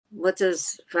what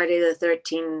does Friday the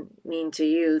 13th mean to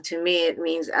you? To me, it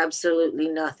means absolutely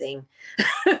nothing.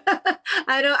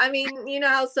 I mean, you know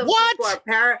how some people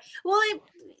are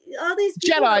all these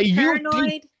people are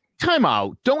paranoid. Time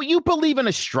out. Don't you believe in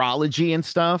astrology and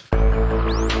stuff?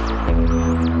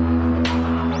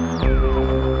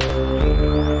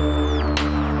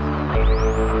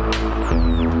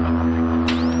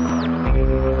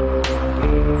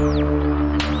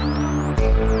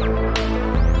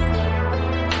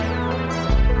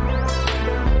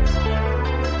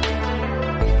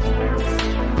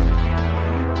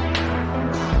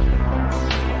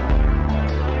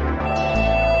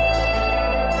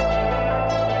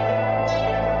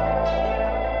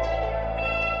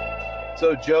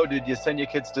 So, Joe, did you send your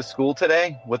kids to school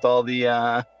today with all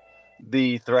the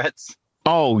threats?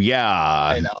 Oh, yeah.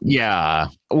 I know. Yeah.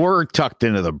 We're tucked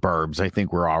into the burbs. I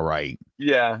think we're all right.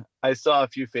 Yeah. I saw a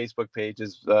few Facebook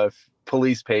pages,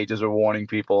 police pages are warning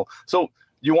people. So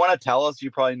you want to tell us? You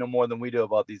probably know more than we do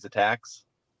about these attacks.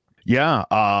 Yeah.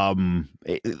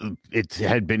 It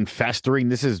had been festering.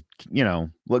 This is,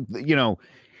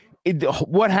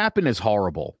 what happened is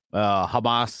horrible.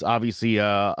 Hamas obviously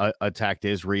attacked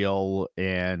Israel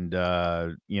and,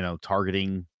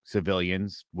 targeting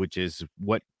civilians, which is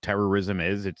what terrorism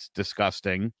is. It's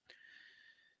disgusting.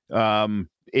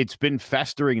 It's been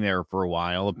festering there for a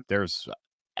while. There's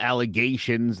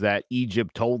allegations that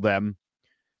Egypt told them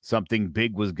something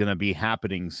big was going to be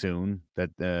happening soon.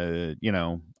 That,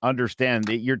 understand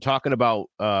that you're talking about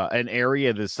an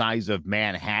area the size of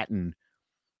Manhattan,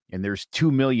 and there's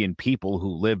 2 million people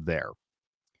who live there.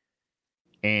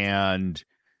 And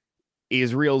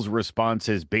Israel's response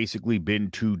has basically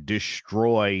been to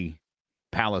destroy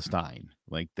Palestine.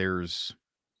 Like, there's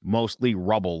mostly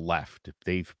rubble left.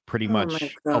 They've pretty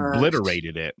much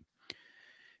obliterated it.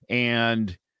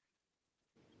 And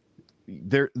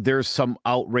there's some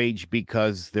outrage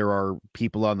because there are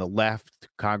people on the left,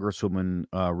 Congresswoman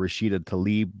Rashida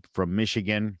Tlaib from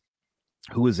Michigan,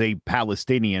 who is a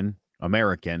Palestinian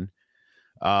American,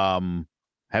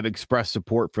 have expressed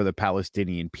support for the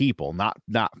Palestinian people, not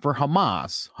for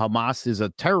Hamas. Hamas is a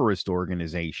terrorist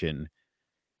organization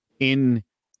in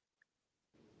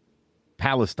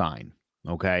Palestine.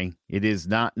 Okay, it is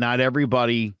not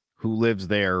everybody who lives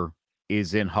there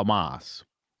is in Hamas.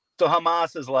 So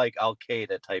Hamas is like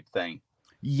Al-Qaeda type thing.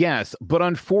 Yes, but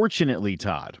unfortunately,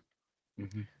 Todd,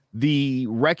 the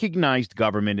recognized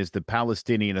government is the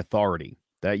Palestinian Authority.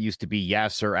 That used to be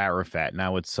Yasser Arafat.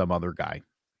 Now it's some other guy.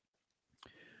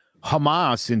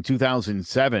 Hamas in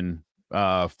 2007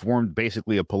 formed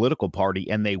basically a political party,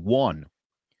 and they won.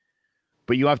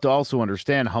 But you have to also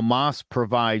understand, Hamas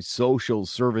provides social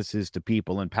services to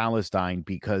people in Palestine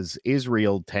because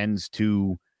Israel tends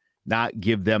to not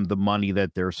give them the money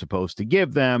that they're supposed to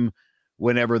give them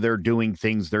whenever they're doing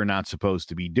things they're not supposed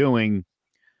to be doing.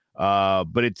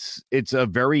 But it's a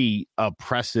very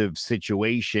oppressive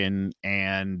situation.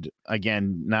 And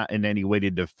again, not in any way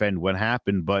to defend what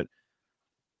happened, but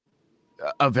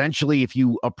eventually, if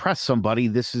you oppress somebody,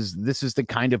 this is the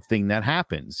kind of thing that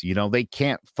happens. They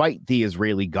can't fight the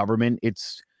Israeli government.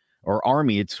 Or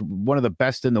army. It's one of the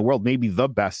best in the world, maybe the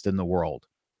best in the world.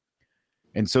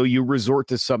 And so you resort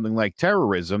to something like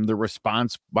terrorism, the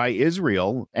response by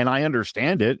Israel, and I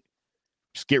understand it,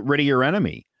 just get rid of your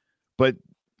enemy. But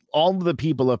all of the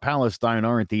people of Palestine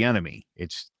aren't the enemy.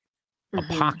 It's a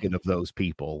pocket of those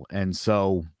people. And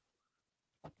so,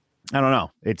 I don't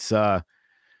know. It's a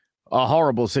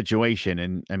horrible situation.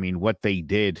 And I mean, what they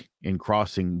did in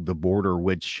crossing the border,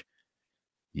 which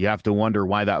you have to wonder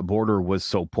why that border was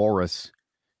so porous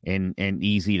and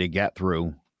easy to get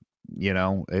through.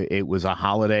 It was a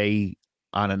holiday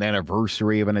on an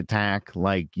anniversary of an attack.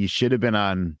 Like, you should have been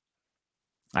on,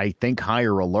 I think,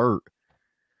 higher alert.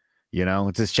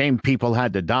 It's a shame people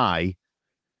had to die.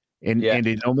 And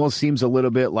it almost seems a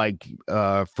little bit like,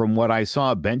 from what I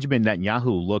saw, Benjamin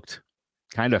Netanyahu looked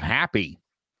kind of happy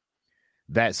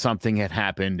that something had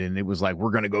happened. And it was like,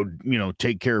 we're going to go,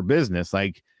 take care of business.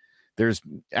 Like, there's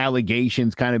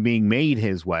allegations kind of being made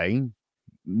his way.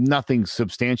 Nothing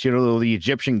substantial, although the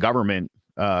Egyptian government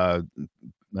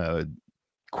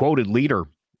quoted leader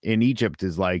in Egypt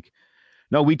is like,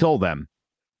 no, we told them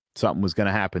something was going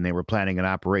to happen. They were planning an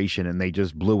operation and they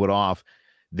just blew it off.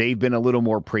 They've been a little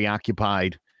more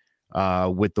preoccupied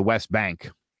with the West Bank,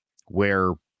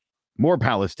 where more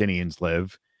Palestinians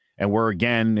live and where,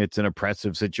 again, it's an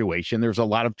oppressive situation. There's a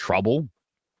lot of trouble,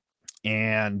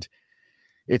 and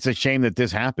it's a shame that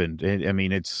this happened. I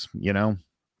mean, it's,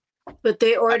 But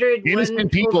they ordered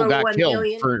innocent people got killed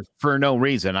for no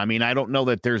reason. I mean, I don't know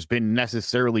that there's been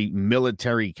necessarily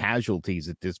military casualties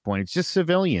at this point. It's just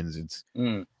civilians. It's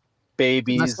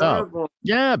babies.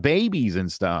 Yeah, babies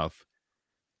and stuff.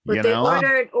 But they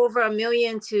ordered over 1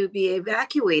 million to be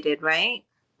evacuated, right?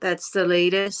 That's the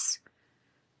latest.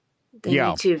 They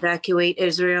need to evacuate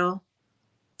Israel.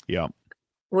 Yeah.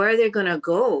 Where are they going to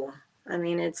go? I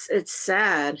mean, it's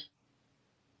sad.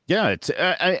 Yeah, it's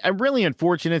a really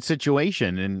unfortunate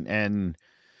situation, and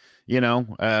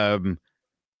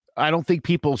I don't think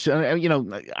people should.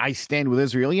 I stand with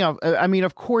Israel. Yeah, I mean,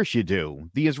 of course you do.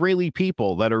 The Israeli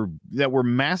people that were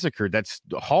massacred. That's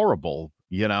horrible.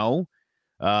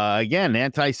 Again,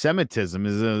 anti-Semitism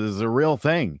is a real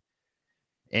thing.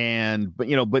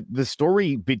 But the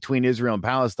story between Israel and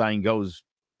Palestine goes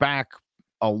back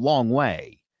a long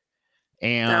way.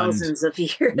 And thousands of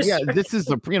years. Yeah, right? This is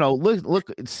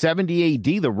look 70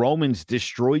 AD, the Romans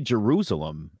destroyed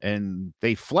Jerusalem and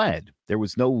they fled. There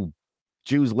was no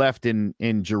Jews left in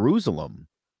Jerusalem.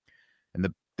 And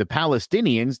the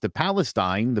Palestinians,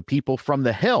 the people from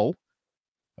the hill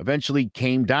eventually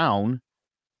came down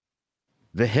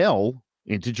the hill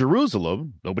into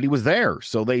Jerusalem. Nobody was there,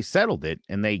 so they settled it,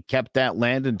 and they kept that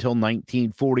land until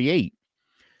 1948.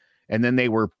 And then they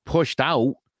were pushed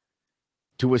out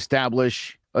to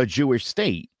establish a Jewish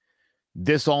state.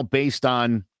 This all based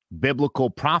on biblical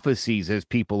prophecies, as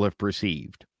people have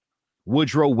perceived.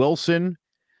 Woodrow Wilson,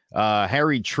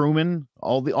 Harry Truman,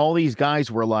 all these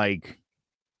guys were like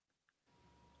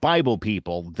Bible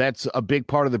people. That's a big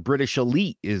part of the British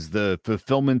elite, is the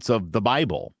fulfillments of the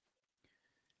Bible.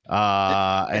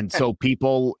 And so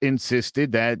people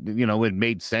insisted that, it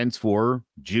made sense for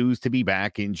Jews to be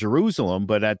back in Jerusalem,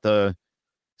 but at the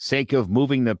sake of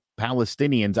moving the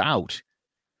Palestinians out.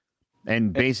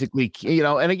 And basically,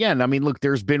 and again, I mean, look,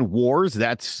 there's been wars.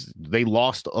 They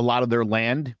lost a lot of their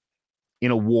land in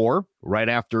a war right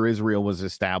after Israel was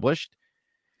established.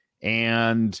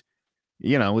 And,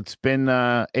 it's been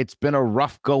a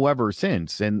rough go ever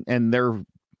since. And they're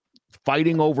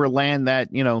fighting over land that,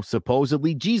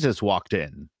 supposedly Jesus walked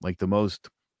in, like the most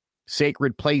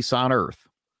sacred place on earth.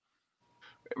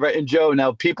 Right. And Joe,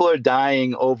 now people are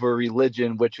dying over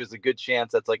religion, which is a good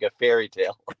chance that's like a fairy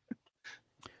tale.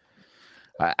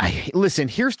 Listen,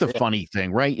 here's the funny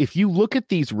thing, right? If you look at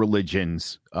these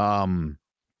religions,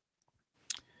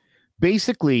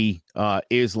 basically,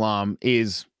 Islam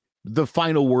is the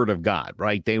final word of God,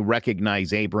 right? They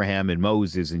recognize Abraham and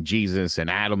Moses and Jesus and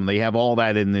Adam. They have all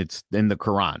that in the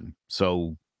Quran.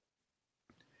 So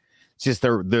it's just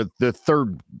the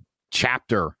third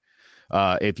chapter,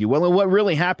 if you will. And what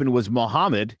really happened was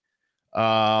Muhammad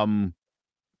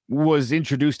was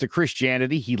introduced to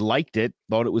Christianity. He liked it,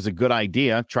 thought it was a good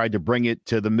idea, tried to bring it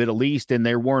to the Middle East, and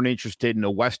they weren't interested in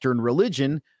a Western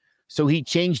religion. So he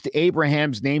changed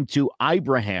Abraham's name to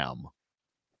Ibrahim.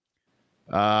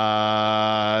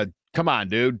 Come on,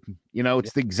 dude.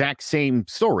 It's the exact same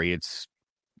story.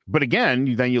 But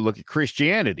again, then you look at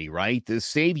Christianity, right? The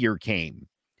Savior came.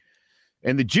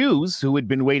 And the Jews, who had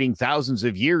been waiting thousands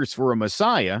of years for a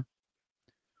Messiah,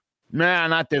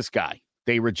 not this guy.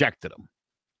 They rejected him.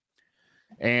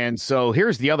 And so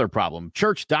here's the other problem.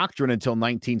 Church doctrine until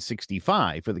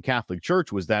 1965 for the Catholic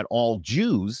Church was that all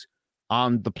Jews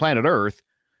on the planet Earth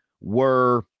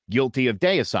were guilty of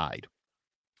deicide,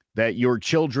 that your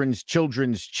children's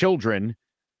children's children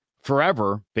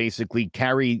forever basically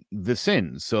carry the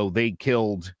sins. So they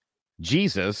killed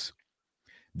Jesus.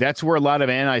 That's where a lot of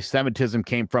anti-Semitism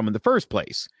came from in the first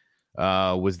place,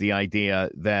 was the idea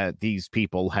that these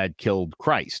people had killed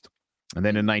Christ. And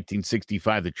then in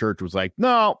 1965, the church was like,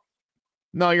 no,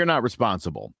 you're not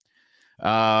responsible.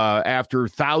 After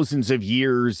thousands of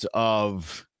years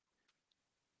of,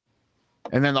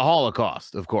 and then the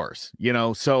Holocaust, of course,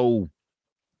 so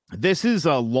this is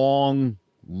a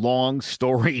long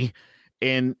story,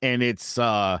 and it's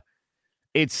sad.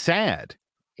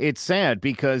 It's sad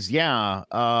because,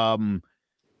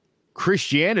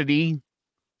 Christianity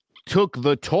took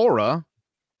the Torah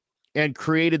and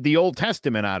created the Old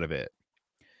Testament out of it.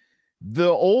 The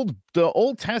Old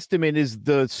Testament is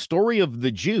the story of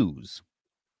the Jews.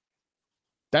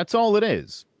 That's all it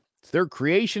is. It's their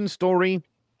creation story,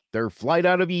 their flight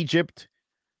out of Egypt.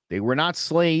 They were not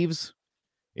slaves.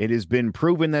 It has been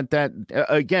proven that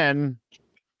again,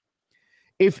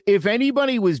 if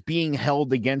anybody was being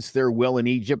held against their will in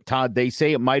Egypt, Todd, they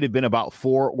say it might have been about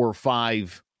 4 or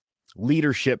 5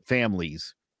 leadership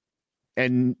families,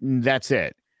 and that's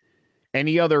it.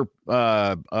 Any other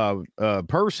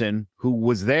person who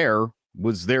was there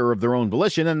of their own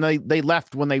volition, and they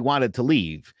left when they wanted to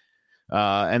leave,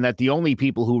 and that the only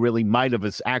people who really might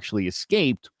have actually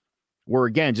escaped were,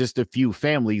 again, just a few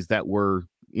families that were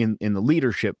in the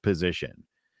leadership position.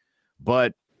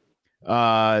 But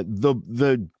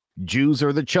the Jews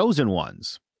are the chosen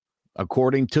ones.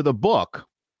 according to the book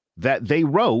that they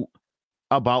wrote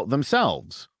about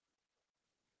themselves.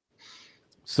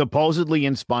 Supposedly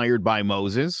inspired by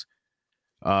Moses.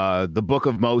 The book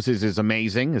of Moses is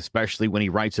amazing, especially when he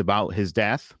writes about his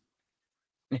death.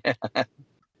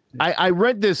 I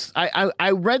read this.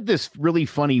 I read this really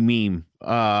funny meme,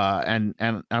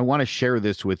 and I want to share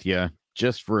this with you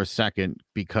just for a second,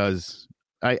 because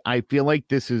I feel like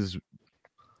this is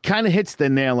kind of hits the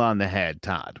nail on the head,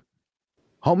 Todd.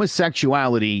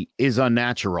 Homosexuality is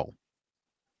unnatural.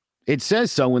 It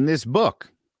says so in this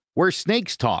book, where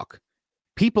snakes talk.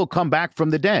 People come back from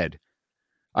the dead.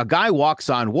 A guy walks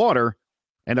on water,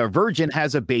 and a virgin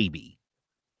has a baby.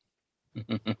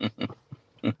 These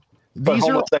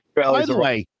are, by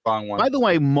the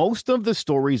way, most of the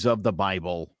stories of the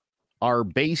Bible are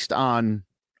based on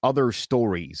other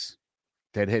stories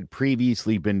that had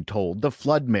previously been told. The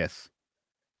flood myth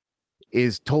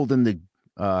is told in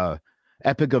the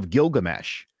Epic of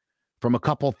Gilgamesh from a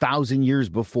couple thousand years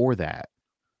before that.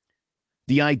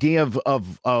 The idea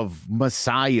of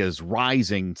messiahs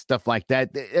rising, stuff like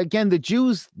that. Again, the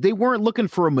Jews, they weren't looking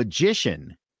for a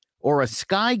magician or a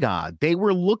sky god. They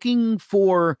were looking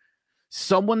for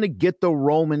someone to get the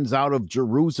Romans out of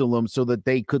Jerusalem so that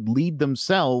they could lead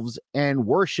themselves and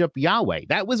worship Yahweh.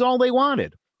 That was all they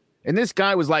wanted. And this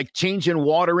guy was like changing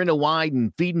water into wine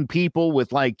and feeding people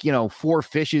with 4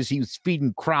 fishes. He was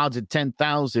feeding crowds of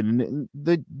 10,000. And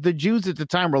the Jews at the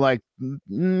time were like,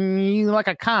 you're like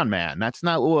a con man. That's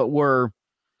not what we're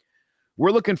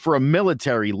looking for, a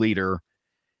military leader.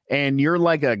 And you're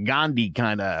like a Gandhi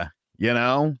kind of,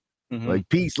 like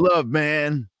peace, love,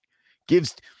 man.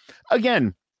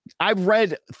 Again, I've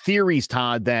read theories,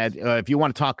 Todd, that if you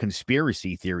want to talk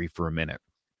conspiracy theory for a minute,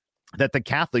 that the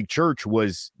Catholic Church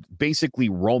was basically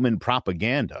Roman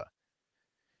propaganda,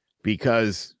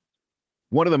 because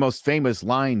one of the most famous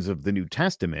lines of the New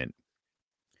Testament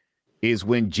is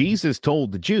when Jesus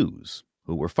told the Jews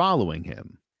who were following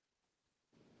him,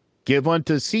 give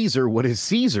unto Caesar what is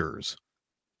Caesar's.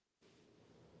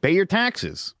 Pay your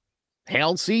taxes.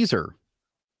 Hail Caesar.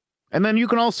 And then you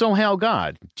can also hail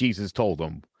God, Jesus told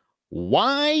them.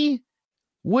 Why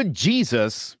would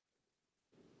Jesus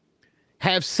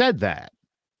have said that?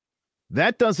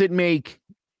 That doesn't make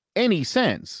any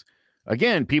sense.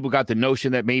 Again, people got the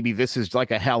notion that maybe this is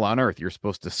like a hell on earth. You're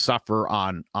supposed to suffer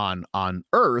on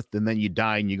earth, and then you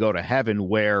die and you go to heaven,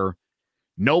 where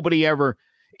nobody ever...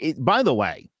 By the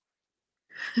way,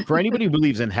 for anybody who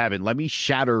believes in heaven, let me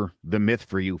shatter the myth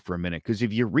for you for a minute, because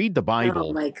if you read the Bible...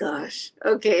 Oh, my gosh.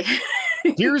 Okay.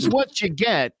 Here's what you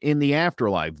get in the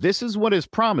afterlife. This is what is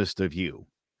promised of you.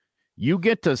 You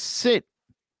get to sit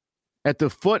at the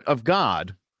foot of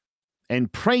God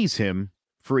and praise him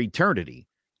for eternity.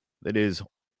 That is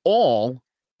all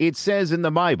it says in the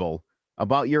Bible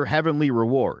about your heavenly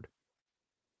reward.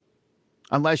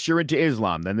 Unless you're into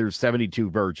Islam, then there's 72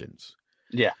 virgins.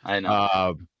 Yeah, I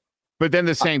know. But then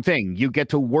the same thing, you get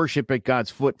to worship at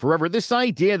God's foot forever. This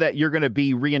idea that you're going to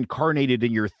be reincarnated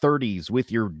in your 30s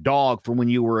with your dog from when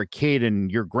you were a kid,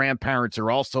 and your grandparents are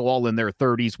also all in their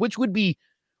 30s, which would be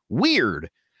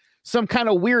weird. Some kind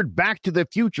of weird Back to the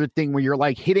Future thing where you're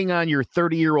like hitting on your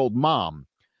 30-year-old mom.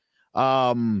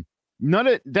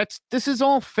 This is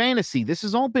all fantasy. This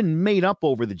has all been made up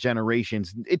over the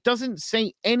generations. It doesn't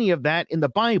say any of that in the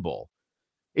Bible.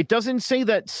 It doesn't say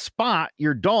that Spot,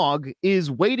 your dog,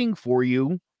 is waiting for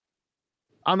you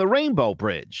on the Rainbow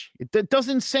Bridge. It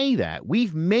doesn't say that.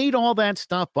 We've made all that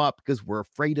stuff up because we're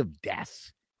afraid of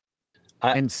death.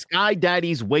 And Sky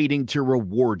Daddy's waiting to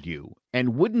reward you.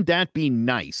 And wouldn't that be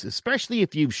nice, especially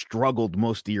if you've struggled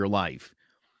most of your life?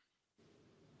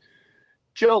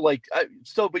 Joe, but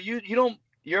you don't,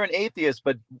 you're an atheist,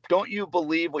 but don't you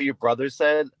believe what your brother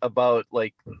said about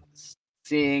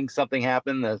seeing something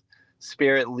happen, the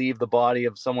spirit leave the body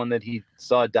of someone that he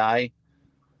saw die?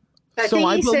 I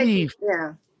believe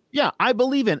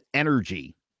in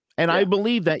energy. And I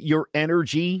believe that your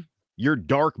energy, your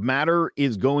dark matter,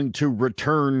 is going to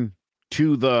return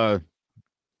to the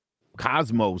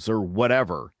cosmos or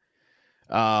whatever.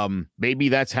 Maybe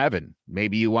that's heaven.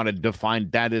 Maybe you want to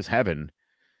define that as heaven.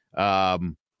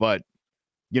 But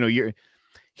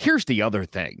here's the other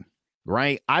thing,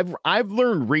 right? I've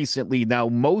learned recently now,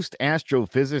 most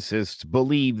astrophysicists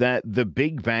believe that the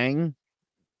Big Bang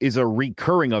is a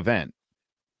recurring event.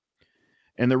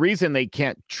 And the reason they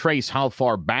can't trace how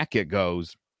far back it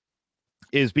goes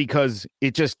is because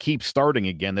it just keeps starting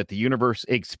again, that the universe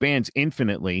expands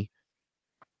infinitely,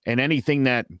 and anything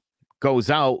that goes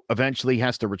out eventually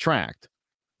has to retract.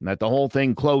 And that the whole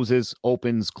thing closes,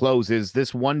 opens, closes.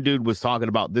 This one dude was talking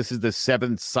about this is the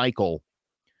 7th cycle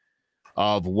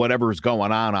of whatever's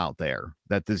going on out there,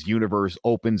 that this universe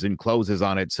opens and closes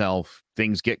on itself.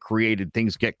 Things get created,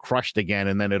 things get crushed again,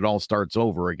 and then it all starts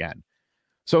over again.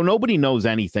 So nobody knows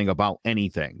anything about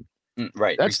anything.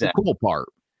 Right. That's exactly the cool part.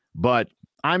 But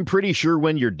I'm pretty sure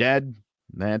when you're dead,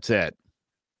 that's it.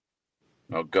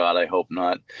 Oh, God, I hope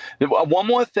not. One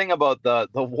more thing about the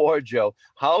war, Joe.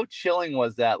 How chilling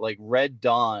was that? Like Red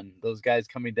Dawn, those guys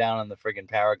coming down on the friggin'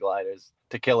 paragliders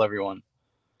to kill everyone.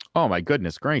 Oh, my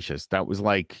goodness gracious. That was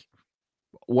like,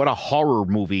 what a horror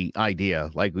movie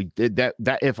idea. Like, we did that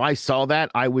if I saw that,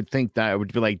 I would think that I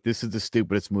would be like, this is the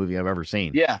stupidest movie I've ever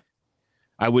seen. Yeah.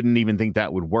 I wouldn't even think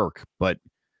that would work. But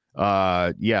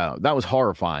yeah, that was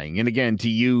horrifying. And again, to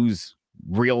use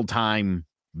real-time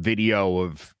video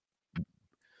of,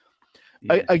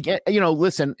 again,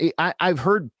 listen, I've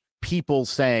heard people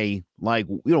say, like,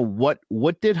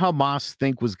 what did Hamas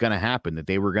think was going to happen? That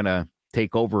they were going to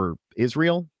take over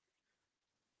Israel?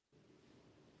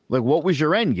 Like, what was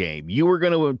your end game? You were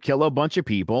going to kill a bunch of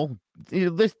people.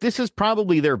 This is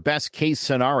probably their best case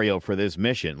scenario for this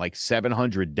mission, like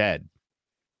 700 dead.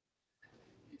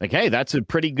 Like, hey, that's a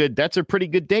pretty good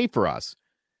day for us.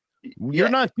 You're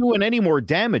not doing any more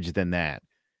damage than that.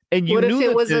 And you what knew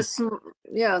if it was a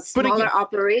smaller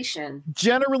operation?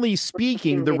 Generally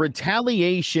speaking, the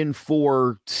retaliation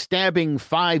for stabbing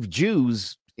 5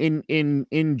 Jews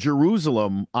in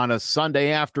Jerusalem on a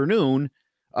Sunday afternoon,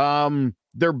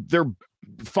 they're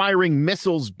firing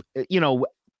missiles,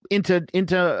 into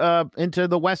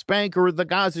the West Bank or the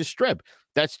Gaza Strip.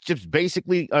 That's just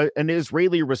basically an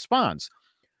Israeli response.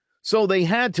 So they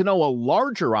had to know a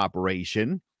larger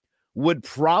operation would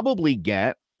probably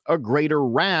get a greater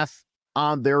wrath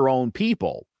on their own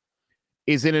people.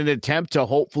 Is it an attempt to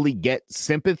hopefully get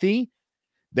sympathy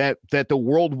that the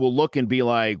world will look and be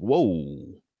like, whoa,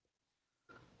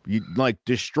 you like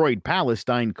destroyed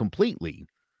Palestine completely?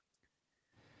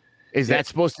 Is that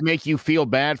supposed to make you feel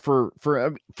bad for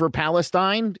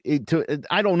Palestine?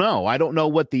 I don't know. I don't know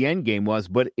what the end game was,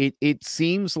 but it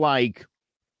seems like,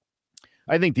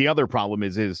 I think the other problem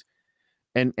is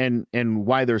and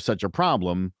why there's such a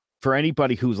problem for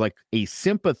anybody who's like a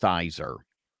sympathizer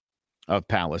of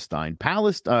Palestine,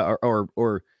 or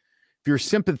if you're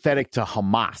sympathetic to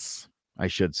Hamas, I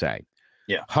should say.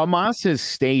 Yeah. Hamas has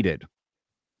stated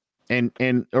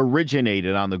and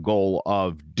originated on the goal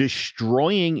of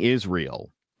destroying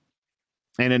Israel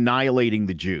and annihilating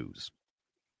the Jews.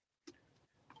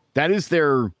 That is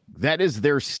their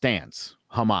stance,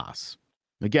 Hamas.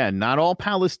 Again, not all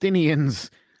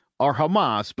Palestinians are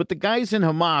Hamas, but the guys in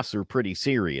Hamas are pretty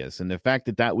serious. And the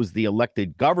fact that was the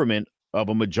elected government of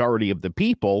a majority of the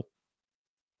people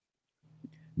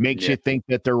makes you think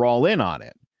that they're all in on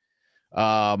it.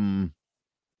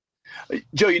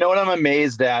 Joe, you know what I'm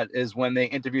amazed at is when they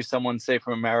interview someone, say,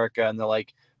 from America, and they're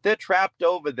like, they're trapped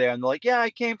over there. And they're like, yeah,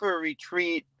 I came for a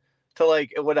retreat to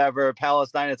like whatever,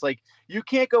 Palestine. It's like, you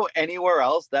can't go anywhere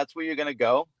else. That's where you're going to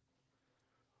go.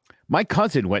 My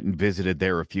cousin went and visited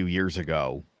there a few years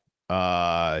ago.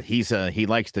 He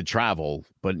likes to travel,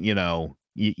 but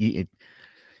been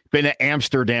to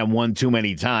Amsterdam one too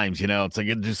many times. It's like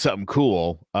it's just something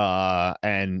cool.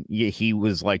 And he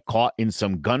was like caught in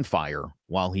some gunfire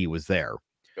while he was there.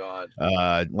 God.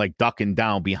 Like ducking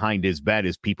down behind his bed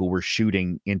as people were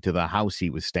shooting into the house he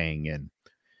was staying in.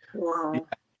 Wow.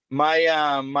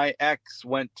 Yeah. My ex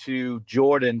went to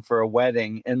Jordan for a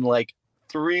wedding, and like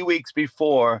 3 weeks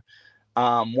before,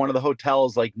 one of the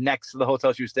hotels like next to the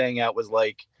hotel she was staying at was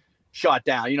like shot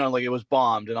down, like it was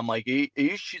bombed. And I'm like,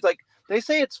 she's like, they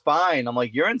say it's fine. I'm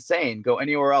like, you're insane. Go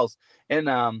anywhere else. And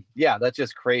that's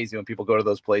just crazy when people go to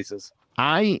those places.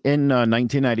 In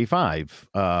 1995,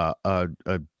 a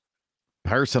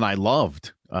person I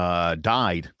loved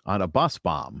died on a bus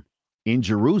bomb in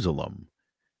Jerusalem.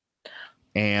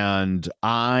 And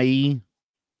I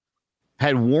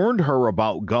had warned her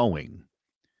about going.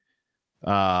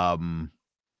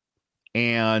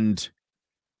 And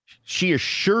she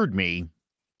assured me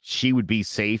she would be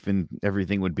safe and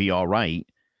everything would be all right.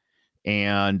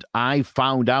 And I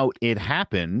found out it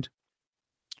happened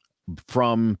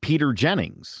from Peter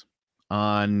Jennings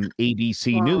on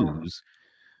ABC News.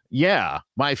 Yeah,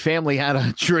 my family had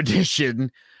a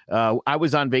tradition. I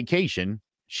was on vacation.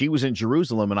 She was in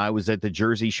Jerusalem and I was at the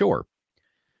Jersey Shore.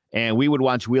 And we would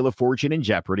watch Wheel of Fortune and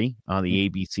Jeopardy on the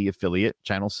ABC affiliate,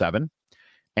 Channel 7.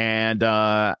 And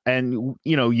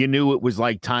you knew it was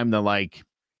like time to like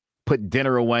put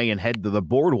dinner away and head to the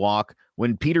boardwalk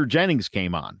when Peter Jennings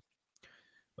came on.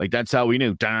 Like, that's how we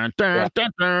knew. Dun, dun,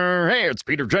 dun, dun. Hey, it's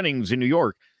Peter Jennings in New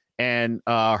York. And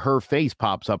her face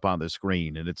pops up on the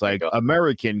screen and it's like,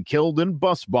 American killed in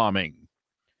bus bombing.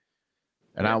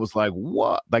 And I was like,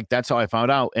 what? Like, that's how I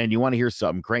found out. And you want to hear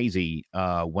something crazy?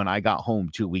 When I got home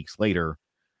 2 weeks later,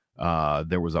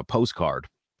 there was a postcard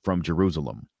from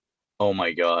Jerusalem. Oh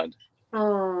my God.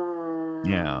 Oh.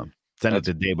 Yeah. Sent it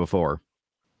the day before.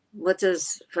 What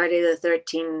does Friday the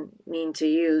 13th mean to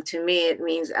you? To me, it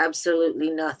means absolutely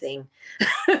nothing.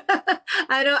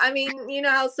 I mean, you know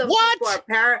how some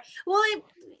people are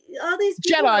all these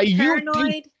people Jedi, are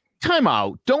paranoid. Time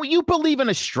out. Don't you believe in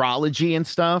astrology and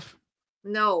stuff?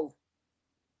 No.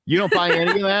 You don't buy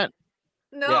any of that?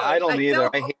 No, yeah, I don't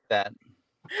either. I hate that.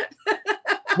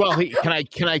 Well,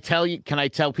 can I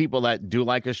tell people that do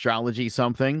like astrology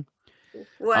something?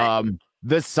 What?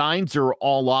 The signs are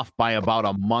all off by about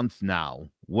a month now.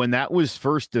 When that was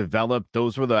first developed,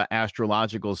 those were the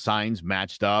astrological signs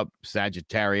matched up,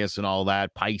 Sagittarius and all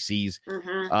that, Pisces.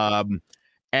 Mm-hmm.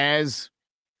 As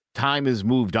time has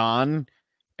moved on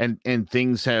and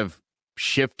things have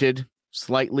shifted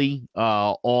slightly,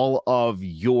 all of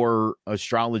your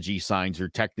astrology signs are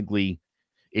technically,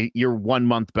 you're 1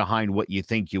 month behind what you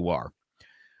think you are.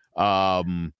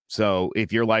 So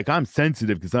if you're like, I'm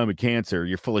sensitive because I'm a Cancer,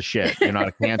 you're full of shit. You're not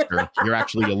a Cancer. You're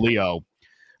actually a Leo.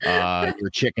 You're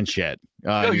chicken shit.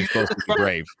 You're supposed to be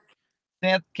brave.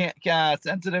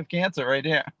 Sensitive Cancer right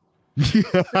here.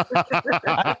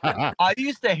 I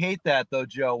used to hate that though,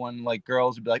 Joe, when like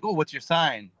girls would be like, oh, what's your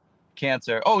sign?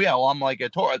 Cancer. Oh yeah, well, I'm like a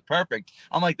Taurus. Perfect.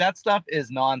 I'm like, that stuff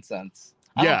is nonsense.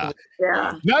 Yeah.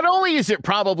 Not only is it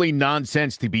probably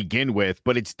nonsense to begin with,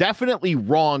 but it's definitely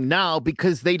wrong now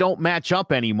because they don't match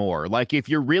up anymore. Like if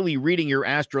you're really reading your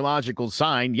astrological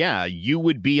sign, yeah, you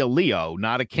would be a Leo,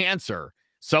 not a Cancer.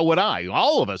 So would I.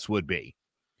 All of us would be.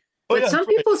 But some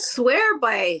people swear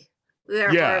by their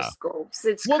horoscopes.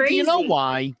 It's crazy. You know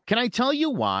why? Can I tell you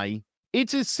why?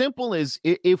 It's as simple as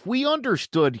if we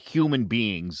understood human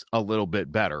beings a little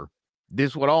bit better,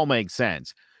 this would all make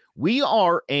sense. We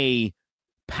are a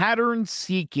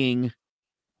pattern-seeking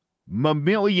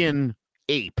mammalian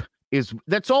ape.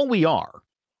 That's all we are,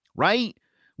 right?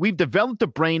 We've developed a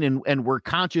brain and we're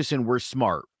conscious and we're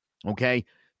smart, okay?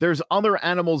 There's other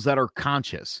animals that are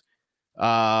conscious,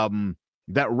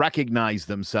 that recognize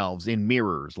themselves in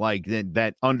mirrors, like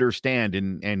that understand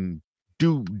and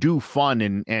do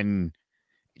fun and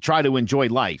try to enjoy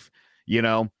life. You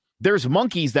know, there's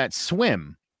monkeys that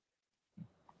swim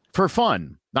for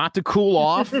fun, not to cool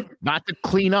off, not to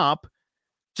clean up,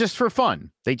 just for fun.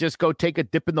 They just go take a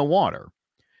dip in the water.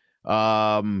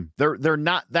 They're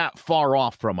not that far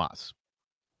off from us.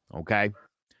 Okay.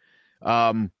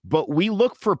 But we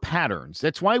look for patterns.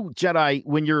 That's why, Jedi,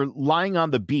 when you're lying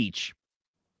on the beach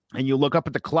and you look up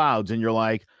at the clouds and you're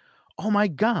like, oh my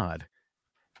God,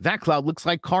 that cloud looks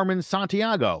like Carmen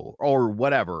Santiago or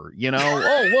whatever, you know?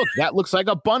 Oh, look, that looks like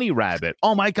a bunny rabbit.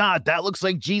 Oh my God, that looks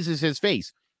like Jesus's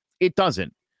face. It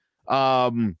doesn't.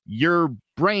 Your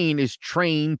brain is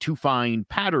trained to find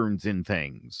patterns in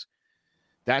things.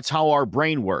 That's how our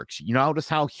brain works. You notice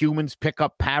how humans pick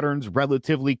up patterns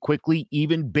relatively quickly,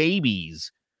 even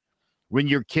babies. When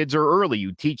your kids are early,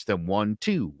 you teach them 1,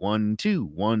 2, 1, 2,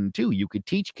 1, 2. You could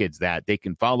teach kids that. They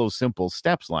can follow simple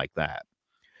steps like that.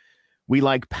 We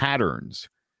like patterns.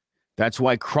 That's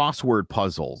why crossword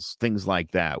puzzles, things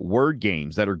like that, word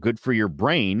games that are good for your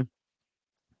brain,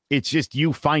 it's just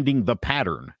you finding the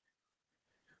pattern.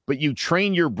 But you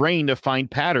train your brain to find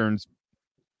patterns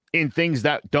in things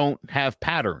that don't have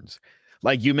patterns.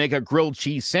 Like you make a grilled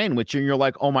cheese sandwich and you're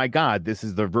like, oh my God, this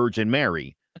is the Virgin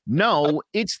Mary. No,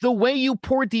 it's the way you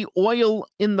poured the oil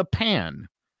in the pan.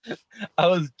 I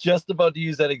was just about to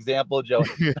use that example, Joe.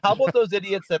 How about those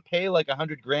idiots that pay like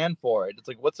 $100,000 for it? It's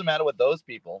like, what's the matter with those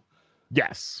people?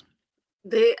 Yes.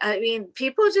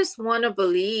 People just want to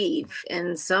believe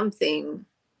in something.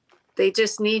 They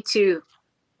just need to,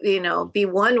 be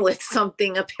one with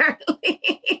something, apparently.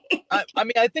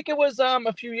 I think it was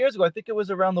a few years ago. I think it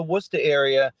was around the Worcester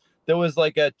area. There was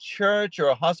like a church or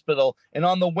a hospital, and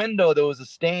on the window there was a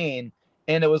stain,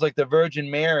 and it was like the Virgin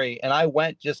Mary. And I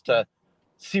went just to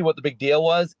see what the big deal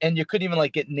was, and you couldn't even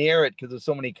like get near it because there's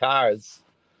so many cars.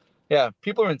 Yeah,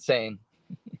 people are insane.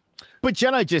 But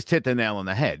Jenna just hit the nail on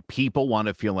the head. People want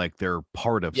to feel like they're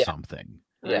part of something.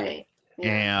 Right.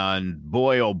 Yeah. And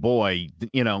boy, oh boy,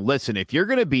 listen, if you're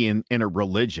going to be in a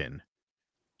religion,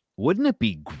 wouldn't it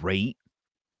be great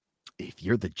if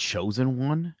you're the chosen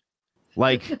one?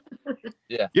 Like,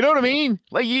 yeah, you know what I mean?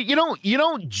 Like you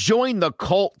don't join the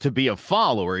cult to be a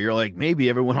follower. You're like, maybe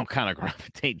everyone will kind of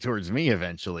gravitate towards me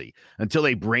eventually until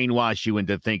they brainwash you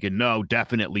into thinking, no,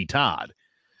 definitely Todd.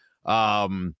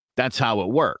 That's how it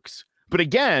works. But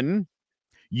again,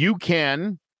 you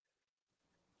can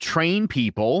train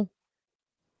people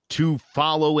to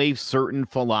follow a certain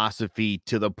philosophy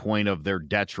to the point of their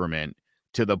detriment,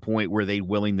 to the point where they're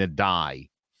willing to die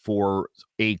for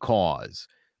a cause,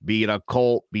 be it a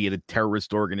cult, be it a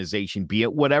terrorist organization, be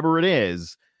it whatever it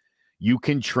is. You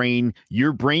can train,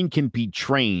 your brain can be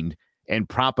trained and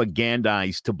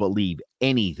propagandized to believe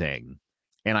anything.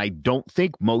 And I don't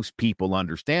think most people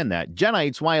understand that. Jedi,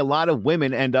 it's why a lot of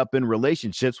women end up in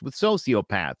relationships with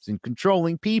sociopaths and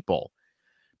controlling people,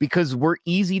 because we're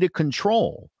easy to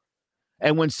control.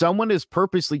 And when someone is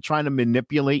purposely trying to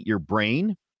manipulate your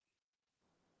brain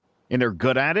and they're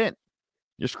good at it,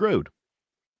 you're screwed.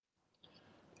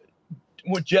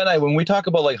 With Jedi, when we talk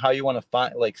about like how you want to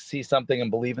find, like, see something and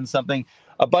believe in something,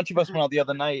 a bunch of us went out the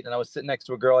other night, and I was sitting next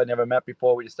to a girl I'd never met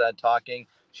before. We just started talking.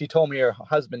 She told me her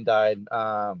husband died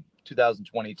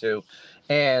 2022,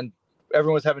 and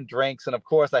everyone was having drinks, and of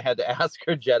course I had to ask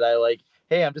her, Jedi, like,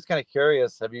 hey, I'm just kind of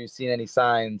curious, have you seen any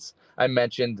signs? I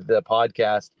mentioned the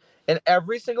podcast, and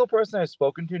every single person I've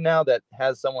spoken to now that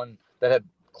has someone that had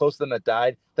close to them that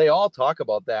died, they all talk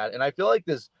about that. And I feel like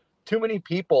there's too many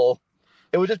people.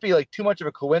 It would just be like too much of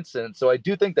a coincidence. So I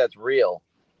do think that's real.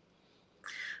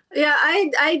 Yeah,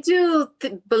 I do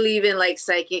believe in like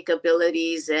psychic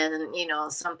abilities and, you know,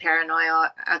 some paranormal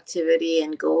activity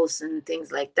and ghosts and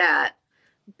things like that.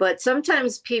 But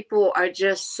sometimes people are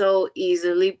just so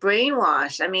easily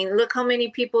brainwashed. I mean, look how many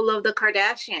people love the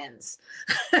Kardashians.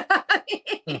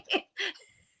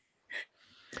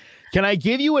 Can I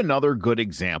give you another good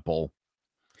example?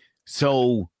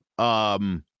 So,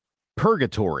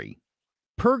 purgatory.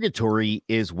 Purgatory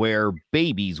is where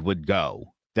babies would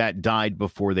go that died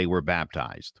before they were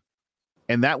baptized.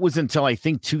 And that was until, I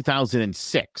think,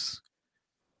 2006,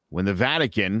 when the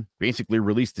Vatican basically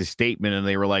released a statement and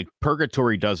they were like,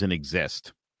 purgatory doesn't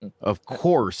exist. Of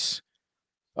course,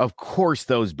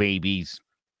 those babies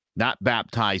not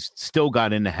baptized still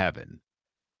got into heaven.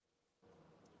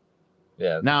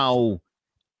 Yeah. Now,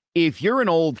 if you're an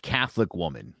old Catholic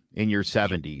woman in your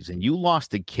 70s and you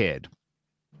lost a kid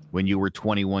when you were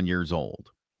 21 years old,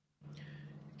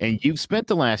 and you've spent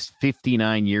the last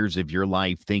 59 years of your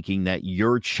life thinking that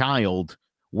your child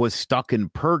was stuck in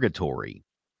purgatory,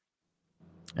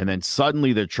 and then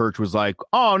suddenly the church was like,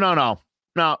 oh,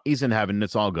 no, he's in heaven.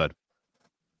 It's all good.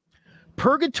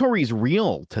 Purgatory's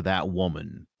real to that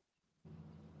woman.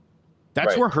 That's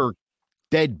right. where her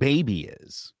dead baby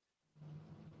is.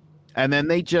 And then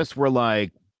they just were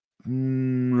like,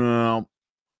 no,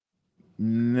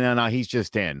 he's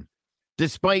just in.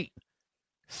 Despite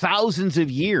thousands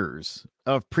of years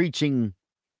of preaching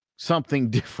something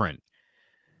different.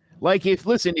 Like,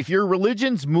 if your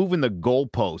religion's moving the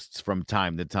goalposts from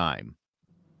time to time,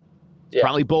 it's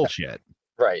probably bullshit.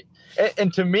 Right.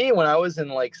 And to me, when I was in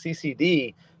like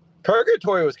CCD,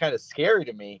 purgatory was kind of scary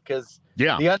to me because the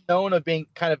unknown of being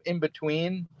kind of in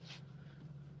between.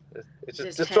 It's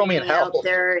just throw me in hell. Out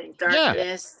there in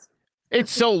darkness. Yeah.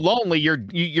 It's so lonely.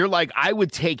 You're like, I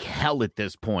would take hell at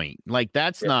this point. Like,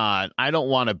 that's not, I don't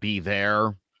want to be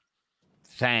there.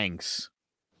 Thanks.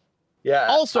 Yeah.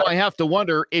 Also, I have to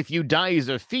wonder, if you die as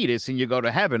a fetus and you go to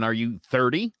heaven, are you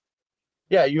 30?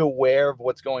 Yeah. Are you aware of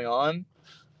what's going on?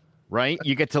 Right.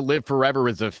 You get to live forever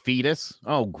as a fetus.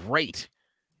 Oh, great.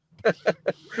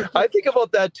 I think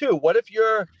about that too. What if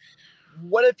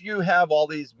you have all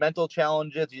these mental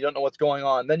challenges, you don't know what's going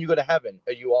on, then you go to heaven?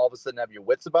 Are you all of a sudden have your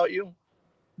wits about you?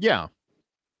 Yeah.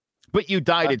 But you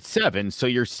died at 7, so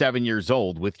you're 7 years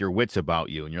old with your wits about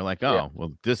you, and you're like,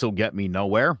 well, this will get me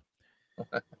nowhere.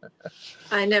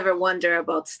 I never wonder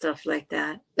about stuff like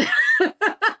that.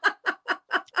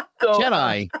 So,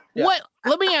 Jedi, what?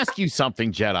 Let me ask you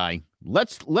something, Jedi.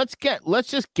 Let's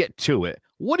just get to it.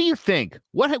 What do you think?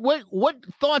 What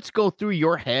thoughts go through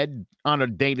your head on a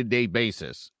day-to-day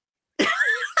basis?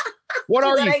 What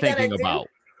are you thinking about?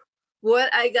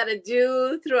 What I gotta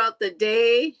do throughout the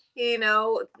day,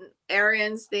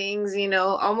 errands, things,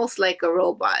 almost like a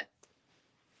robot.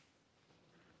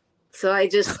 So I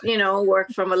just,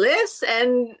 work from a list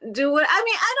and do what,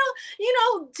 I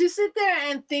don't, to sit there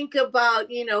and think about,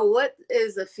 what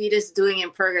is a fetus doing in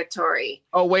purgatory?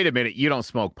 Oh, wait a minute. You don't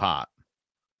smoke pot.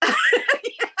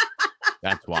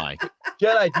 That's why.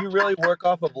 Jedi, do you really work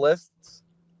off of lists?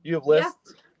 You have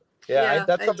lists? Yeah,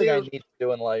 that's something I need to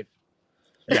do in life.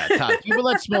 Yeah, Todd, people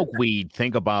that smoke weed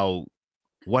think about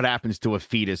what happens to a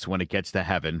fetus when it gets to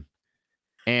heaven.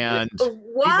 And people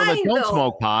that don't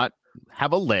smoke pot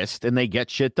have a list and they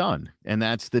get shit done. And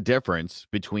that's the difference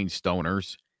between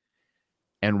stoners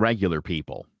and regular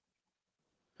people.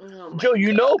 Oh Joe,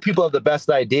 people have the best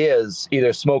ideas,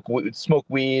 either smoke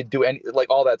weed, do any, like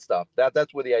all that stuff.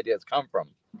 That's where the ideas come from.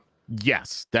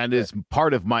 Yes, that is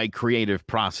part of my creative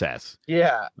process.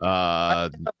 Yeah. I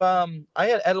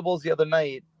had edibles the other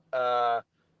night,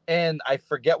 and I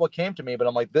forget what came to me, but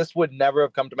I'm like, this would never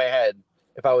have come to my head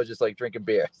if I was just like drinking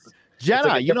beer. Jenna,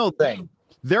 like you know,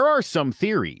 there are some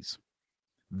theories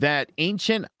that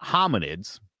ancient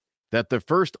hominids, that the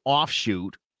first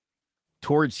offshoot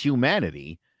towards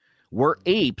humanity, were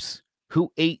apes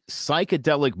who ate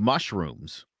psychedelic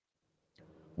mushrooms,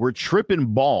 were tripping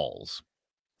balls,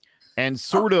 and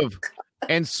sort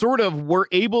of were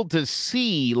able to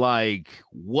see like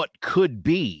what could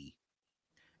be,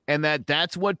 and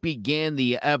that's what began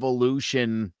the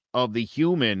evolution of the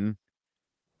human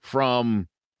from,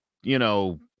 you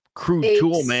know, crude apes.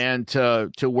 Tool man to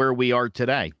where we are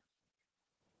today.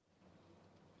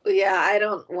 Yeah, I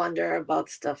don't wonder about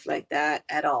stuff like that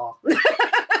at all.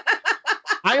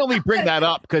 I only bring that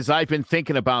up because I've been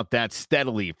thinking about that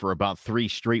steadily for about 3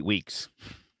 straight weeks.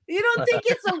 You don't think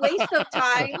it's a waste of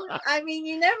time? I mean,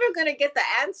 you're never going to get the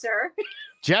answer.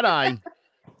 Jedi,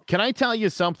 can I tell you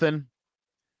something?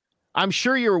 I'm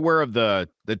sure you're aware of the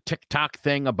TikTok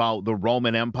thing about the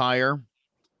Roman Empire.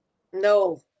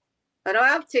 No, I don't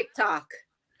have TikTok.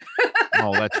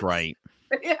 Oh, that's right.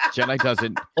 Yeah. Jedi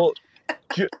doesn't. Well,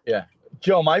 yeah.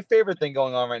 Joe, my favorite thing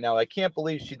going on right now, I can't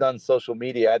believe she's done social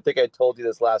media. I think I told you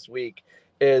this last week,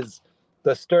 is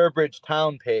the Sturbridge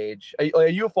Town page. Are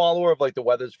you a follower of like the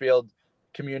Wethersfield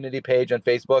community page on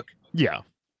Facebook? Yeah.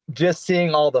 Just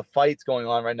seeing all the fights going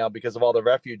on right now because of all the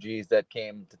refugees that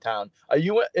came to town.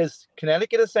 Is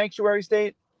Connecticut a sanctuary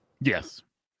state? Yes.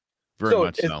 Very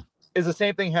much so. Is the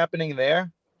same thing happening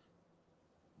there?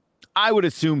 I would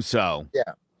assume so.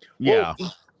 Yeah. Yeah.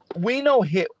 Well,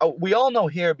 we all know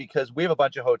here because we have a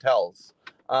bunch of hotels.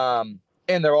 And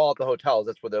they're all at the hotels.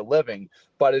 That's where they're living.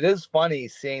 But it is funny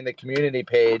seeing the community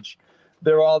page.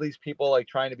 There are all these people like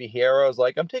trying to be heroes.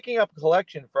 Like, I'm taking up a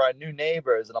collection for our new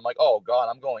neighbors. And I'm like, oh God,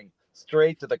 I'm going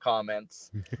straight to the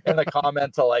comments. And the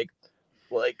comments are like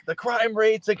the crime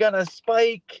rates are going to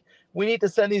spike. We need to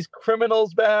send these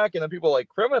criminals back. And then people are like,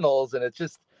 criminals. And it's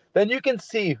just, then you can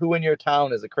see who in your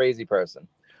town is a crazy person.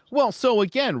 Well, so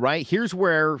again, right, here's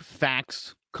where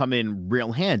facts come in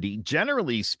real handy.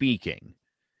 Generally speaking,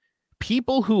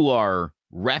 people who are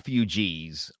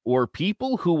refugees or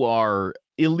people who are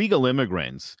illegal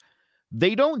immigrants,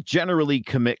 they don't generally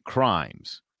commit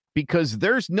crimes because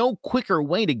there's no quicker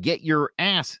way to get your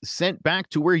ass sent back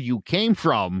to where you came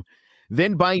from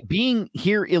than by being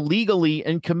here illegally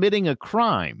and committing a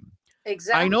crime.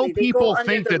 Exactly. I know people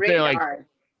think that they're like,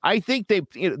 I think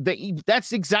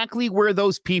that's exactly where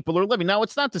those people are living. Now,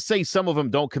 it's not to say some of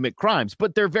them don't commit crimes,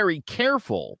 but they're very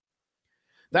careful.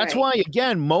 That's why,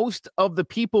 again, most of the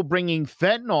people bringing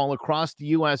fentanyl across the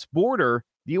U.S. border,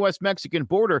 the U.S.-Mexican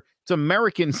border, it's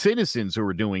American citizens who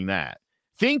are doing that,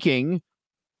 thinking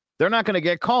they're not going to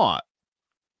get caught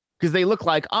because they look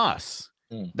like us,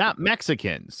 not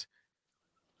Mexicans.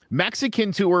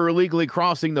 Mexicans who are illegally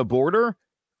crossing the border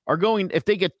are going, if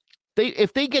they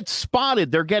get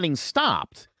spotted, they're getting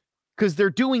stopped because they're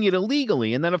doing it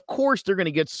illegally. And then, of course, they're going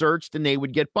to get searched and they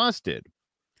would get busted.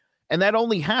 And that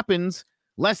only happens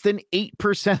less than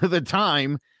 8% of the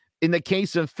time in the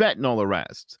case of fentanyl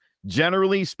arrests.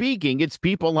 Generally speaking, it's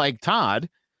people like Todd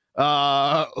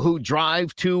who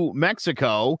drive to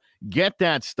Mexico, get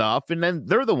that stuff, and then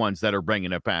they're the ones that are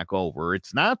bringing it back over.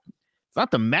 It's not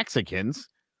the Mexicans.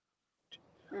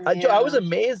 Yeah. I was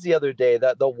amazed the other day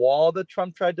that the wall that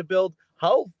Trump tried to build,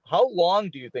 how long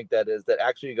do you think that is that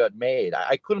actually got made?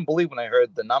 I couldn't believe when I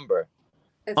heard the number.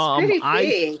 It's pretty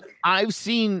big. I've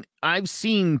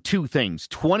seen two things: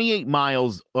 28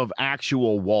 miles of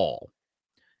actual wall,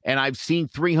 and I've seen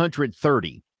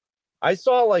 330. I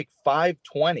saw like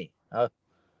 520.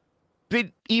 But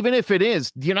even if it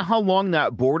is, do you know how long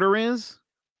that border is?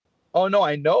 Oh no,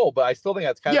 I know, but I still think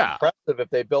that's kind of impressive if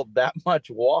they built that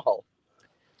much wall.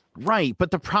 Right,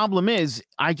 but the problem is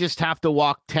I just have to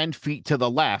walk 10 feet to the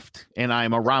left and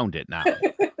I'm around it now.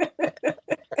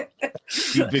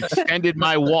 You've extended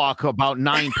my walk about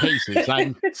 9 paces.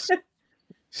 I'm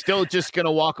still just going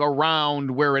to walk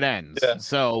around where it ends. Yeah.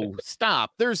 So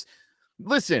stop. There's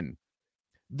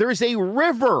a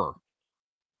river,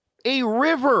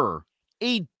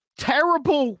 a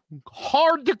terrible,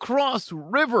 hard to cross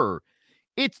river.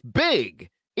 It's big.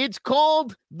 It's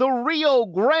called the Rio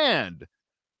Grande.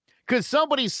 Because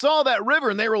somebody saw that river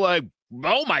and they were like,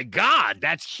 oh my God,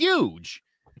 that's huge.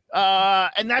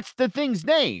 And that's the thing's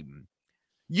name.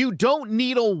 You don't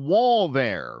need a wall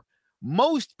there.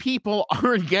 Most people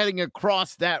aren't getting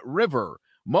across that river.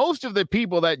 Most of the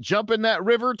people that jump in that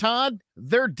river, Todd,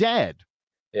 they're dead.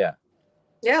 Yeah.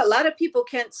 Yeah, a lot of people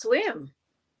can't swim.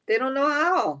 They don't know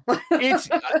how.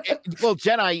 Well,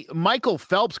 Jedi, Michael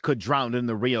Phelps could drown in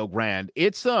the Rio Grande.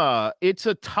 It's a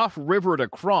tough river to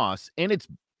cross, and it's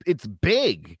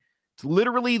big. It's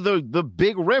literally the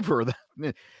big river.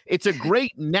 It's a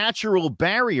great natural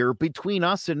barrier between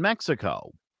us and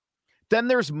Mexico. Then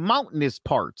there's mountainous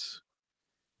parts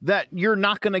that you're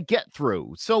not going to get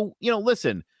through. So,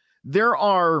 listen,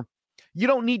 you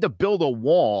don't need to build a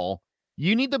wall.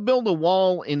 You need to build a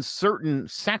wall in certain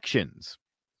sections.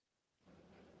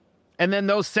 And then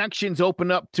those sections open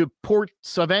up to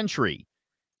ports of entry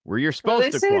where you're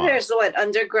supposed to cross. They say there's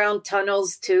underground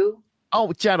tunnels too. Oh,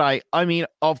 Jedi, I mean,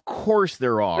 of course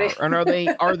there are. And are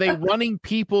they running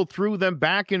people through them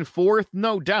back and forth?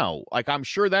 No doubt. Like, I'm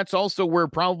sure that's also where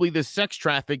probably the sex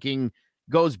trafficking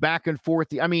goes back and forth.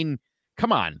 I mean,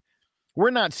 come on.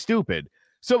 We're not stupid.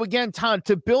 So again, Todd,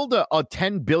 to build a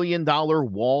 $10 billion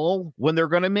wall when they're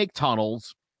going to make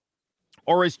tunnels,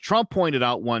 or as Trump pointed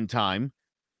out one time,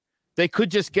 they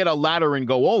could just get a ladder and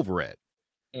go over it.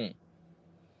 Mm.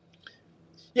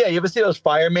 Yeah, you ever see those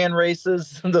fireman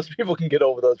races? Those people can get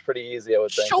over those pretty easy, I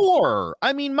would think. Sure.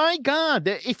 I mean, my God,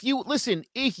 if you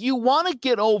want to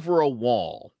get over a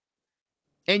wall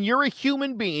and you're a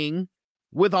human being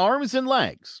with arms and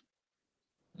legs,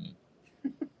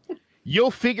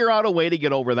 you'll figure out a way to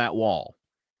get over that wall.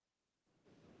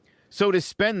 So to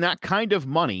spend that kind of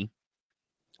money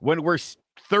when we're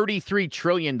 $33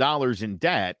 trillion in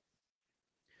debt,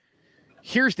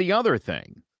 here's the other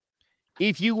thing.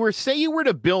 If you were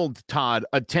to build, Todd,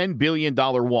 a $10 billion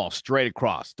wall straight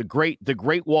across the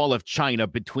Great Wall of China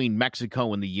between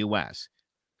Mexico and the U.S.,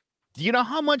 do you know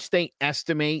how much they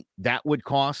estimate that would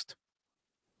cost?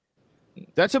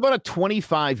 That's about a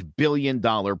 $25 billion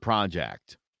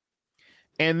project.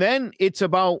 And then it's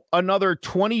about another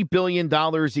 $20 billion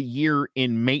a year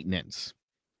in maintenance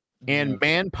and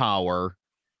manpower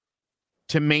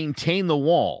to maintain the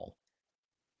wall.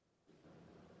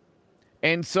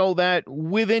 And so that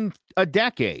within a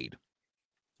decade,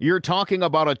 you're talking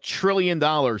about $1 trillion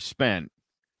spent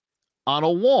on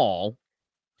a wall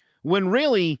when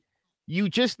really you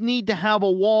just need to have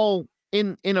a wall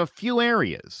in a few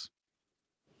areas.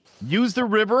 Use the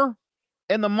river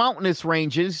and the mountainous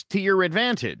ranges to your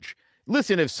advantage.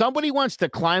 Listen, if somebody wants to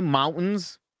climb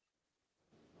mountains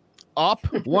up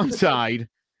one side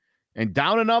and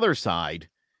down another side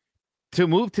to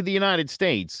move to the United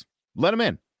States, let them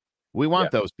in. We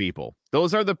want those people.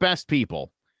 Those are the best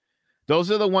people. Those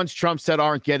are the ones Trump said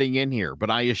aren't getting in here. But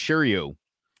I assure you,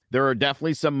 there are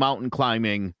definitely some mountain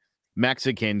climbing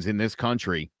Mexicans in this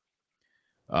country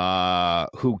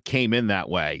who came in that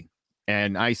way.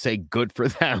 And I say good for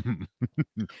them.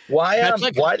 Why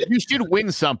you should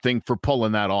win something for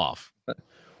pulling that off.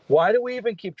 Why do we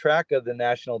even keep track of the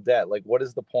national debt? Like, what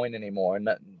is the point anymore? And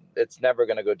it's never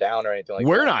going to go down or anything like that.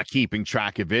 We're not keeping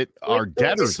track of it. Our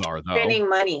debtors are, though. Spending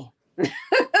money.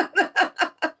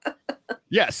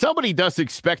 Yeah, somebody does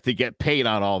expect to get paid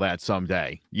on all that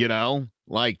someday,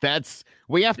 Like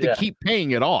we have to keep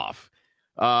paying it off.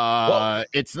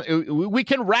 We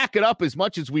can rack it up as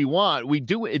much as we want. We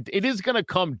do it is going to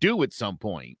come due at some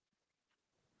point.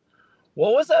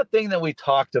 What was that thing that we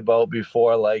talked about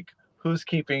before? Like, who's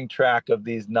keeping track of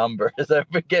these numbers? I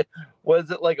forget. Was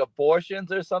it like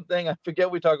abortions or something? I forget.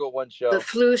 We talked about one show. The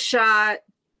flu shot.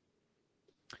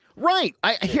 Right.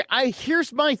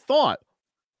 Here's my thought.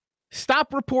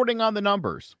 Stop reporting on the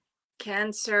numbers.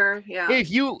 Cancer. Yeah. If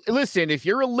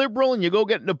you're a liberal and you go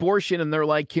get an abortion and they're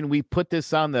like, can we put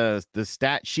this on the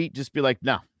stat sheet? Just be like,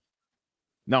 no,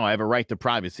 I have a right to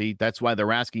privacy. That's why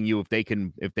they're asking you if they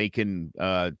can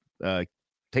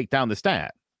take down the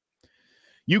stat.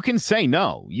 You can say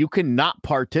no. You cannot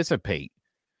participate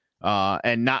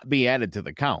and not be added to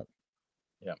the count.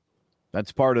 Yeah.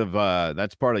 That's part of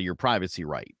your privacy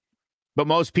right. But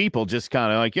most people just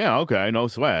kind of like, yeah, okay, no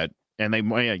sweat. And they,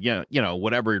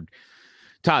 whatever.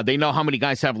 Todd, they know how many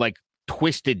guys have like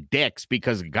twisted dicks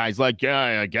because the guy's like,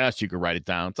 yeah, I guess you could write it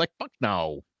down. It's like, fuck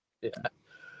no. Yeah.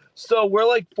 So we're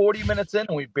like 40 minutes in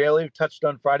and we barely touched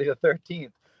on Friday the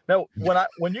 13th. Now,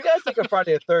 when you guys think of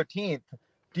Friday the 13th,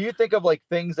 do you think of like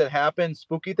things that happen,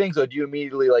 spooky things, or do you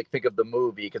immediately like think of the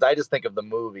movie? Because I just think of the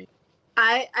movie.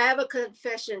 I have a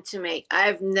confession to make.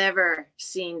 I've never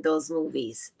seen those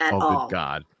movies at all. Oh, good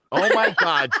God. Oh, my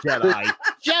God, Jedi.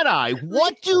 Jedi,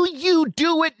 what do you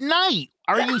do at night?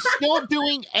 Are you still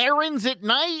doing errands at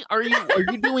night? Are you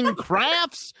doing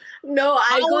crafts? No,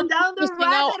 I go down the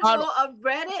rabbit hole of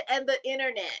Reddit and the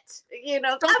internet.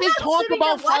 Don't they talk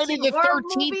about Friday the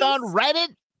 13th on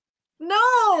Reddit? No,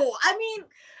 I mean,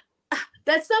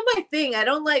 that's not my thing. I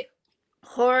don't like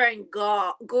horror and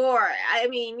gore. I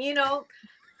mean,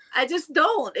 I just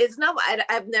don't. It's not.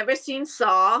 I've never seen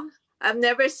Saw. I've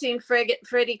never seen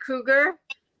Freddy Krueger.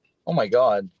 Oh my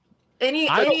God. Any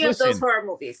of those horror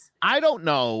movies. I don't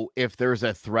know if there's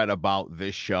a thread about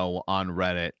this show on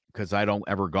Reddit because I don't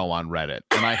ever go on Reddit,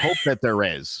 and I hope that there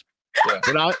is. Yeah.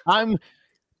 But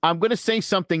I'm going to say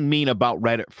something mean about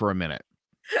Reddit for a minute.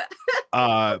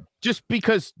 Just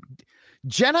because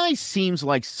Jedi seems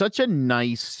like such a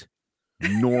nice,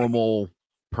 normal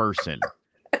person.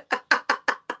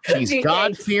 She's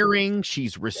God-fearing.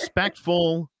 She's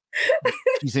respectful.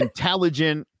 She's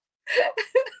intelligent.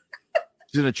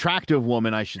 She's an attractive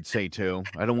woman, I should say, too.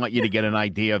 I don't want you to get an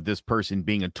idea of this person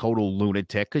being a total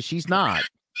lunatic, because she's not.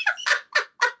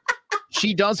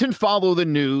 She doesn't follow the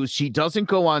news. She doesn't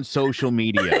go on social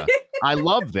media. I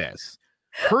love this.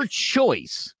 Her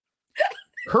choice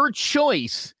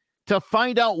to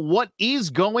find out what is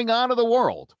going on in the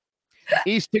world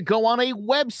is to go on a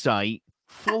website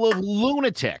full of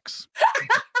lunatics.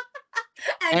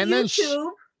 and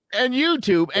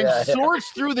YouTube. And sorts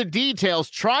through the details,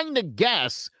 trying to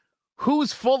guess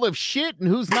who's full of shit and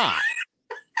who's not.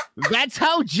 That's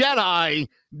how Jedi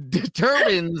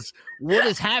determines what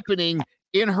is happening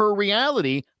in her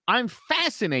reality. I'm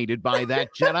fascinated by that,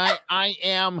 Jedi. I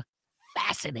am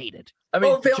fascinated. I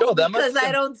mean, Joe, because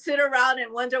I don't sit around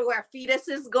and wonder where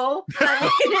fetuses go. I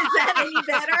mean, is that any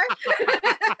better?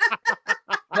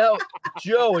 Now,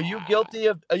 Joe, are you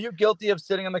guilty of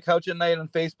sitting on the couch at night on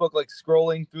Facebook, like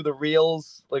scrolling through the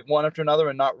reels, like one after another,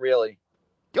 and not really?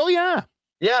 Oh yeah.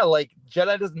 Yeah, like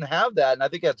Jedi doesn't have that, and I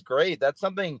think that's great. That's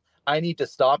something I need to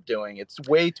stop doing. It's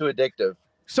way too addictive.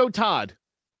 So, Todd,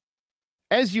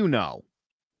 as you know,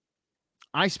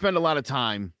 I spend a lot of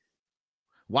time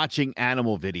watching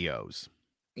animal videos.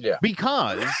 Yeah.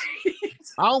 Because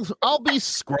I'll be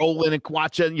scrolling and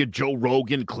watching your Joe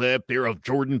Rogan clip there of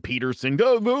Jordan Peterson,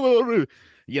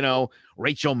 you know,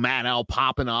 Rachel Maddow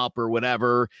popping up or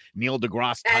whatever, Neil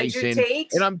deGrasse Tyson. Andrew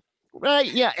Tate. And I'm right,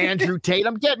 yeah, Andrew Tate.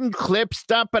 I'm getting clips,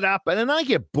 stop it up, and then I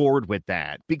get bored with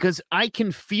that because I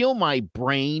can feel my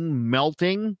brain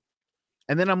melting.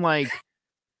 And then I'm like,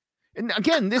 and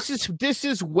again, this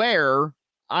is where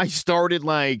I started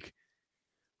like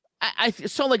I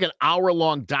saw like an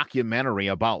hour-long documentary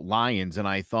about lions, and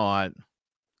I thought,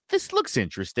 this looks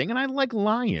interesting, and I like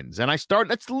lions. And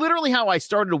that's literally how I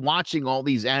started watching all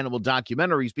these animal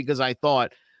documentaries, because I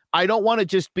thought, I don't want to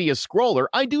just be a scroller.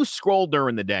 I do scroll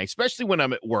during the day, especially when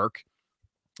I'm at work.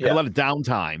 Yeah. I have a lot of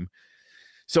downtime,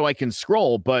 so I can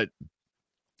scroll. But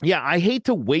yeah, I hate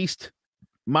to waste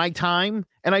my time,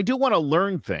 and I do want to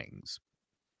learn things.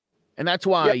 And that's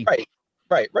why. Yeah,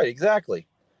 right, exactly.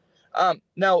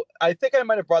 Now, I think I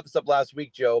might have brought this up last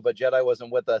week, Joe, but Jedi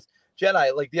wasn't with us.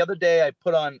 Jedi, like the other day, I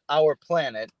put on Our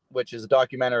Planet, which is a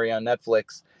documentary on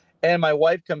Netflix, and my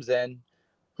wife comes in,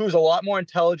 who's a lot more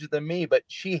intelligent than me, but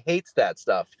she hates that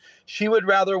stuff. She would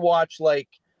rather watch, like,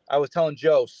 I was telling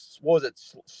Joe, what was it,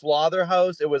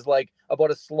 Slaughterhouse? It was like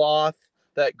about a sloth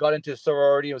that got into a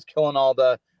sorority and was killing all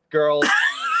the girls.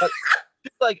 But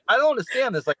she's like, I don't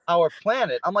understand this, like Our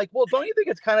Planet. I'm like, well, don't you think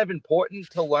it's kind of important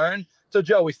to learn? So,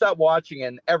 Joe, we stopped watching,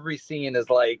 and every scene is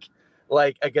like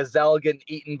a gazelle getting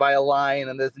eaten by a lion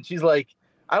and this. And she's like,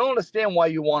 I don't understand why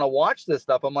you want to watch this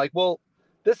stuff. I'm like, well,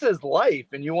 this is life,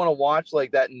 and you want to watch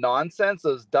like that nonsense,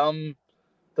 those dumb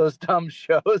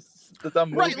shows, the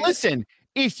dumb movies. Right, listen,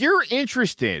 if you're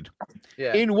interested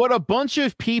in what a bunch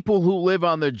of people who live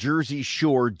on the Jersey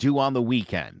Shore do on the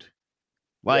weekend,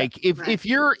 like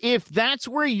if that's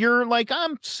where you're like,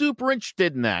 I'm super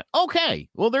interested in that. Okay,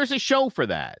 well, there's a show for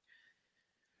that.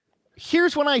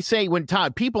 Here's what I say when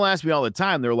people ask me all the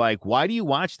time, they're like, why do you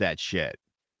watch that shit?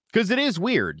 Because it is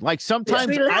weird. Like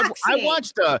sometimes I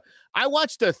watched a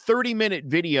 30-minute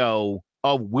video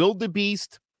of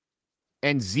wildebeest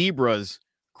and zebras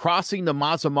crossing the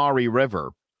Mazamari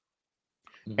River.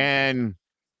 Mm-hmm. And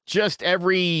just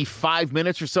every 5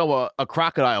 minutes or so, a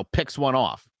crocodile picks one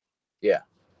off. Yeah.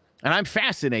 And I'm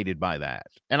fascinated by that.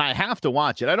 And I have to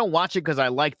watch it. I don't watch it because I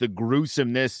like the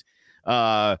gruesomeness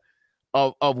of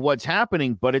what's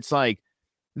happening, but it's like,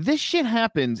 this shit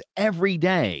happens every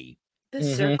day. The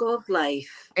circle of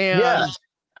life. And,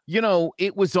 you know,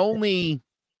 it was only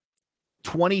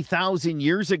 20,000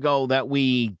 years ago that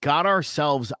we got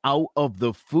ourselves out of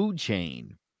the food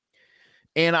chain.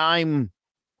 And I'm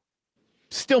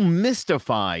still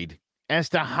mystified as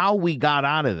to how we got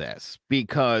out of this,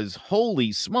 because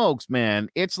holy smokes, man,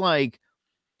 it's like,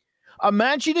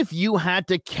 imagine if you had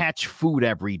to catch food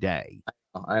every day.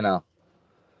 I know.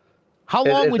 How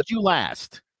long would you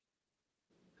last?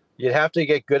 You'd have to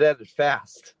get good at it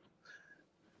fast.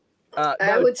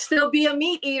 I would still be a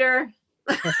meat eater.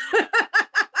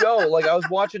 Joe, like I was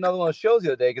watching another one of those shows the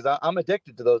other day because I'm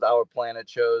addicted to those Our Planet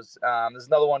shows. There's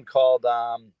another one called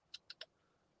a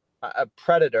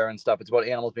Predator and stuff. It's about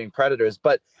animals being predators.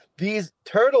 But these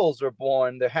turtles are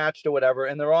born, they're hatched or whatever,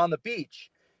 and they're on the beach.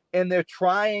 And they're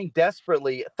trying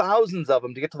desperately, thousands of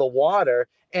them, to get to the water,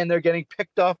 and they're getting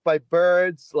picked off by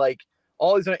birds, like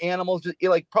all these other animals. Just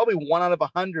like probably 1 out of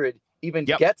 100 even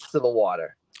gets to the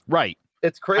water. Right.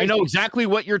 It's crazy. I know exactly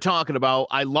what you're talking about.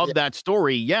 I love that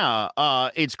story. Yeah.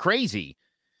 It's crazy.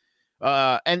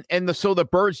 So the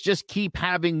birds just keep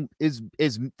having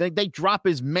they drop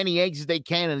as many eggs as they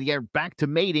can and get back to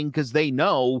mating because they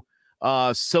know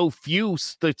so few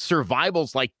the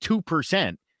survival's like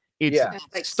 2%. It's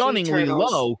like stunningly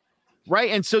low, right?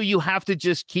 And so you have to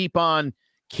just keep on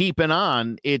keeping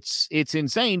on. It's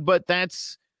insane, but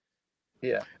that's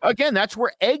again, that's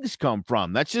where eggs come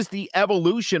from. That's just the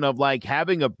evolution of like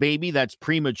having a baby that's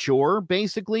premature,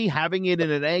 basically having it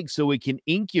in an egg so it can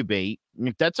incubate.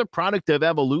 That's a product of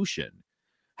evolution,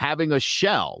 having a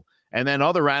shell, and then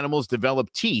other animals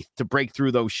develop teeth to break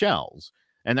through those shells.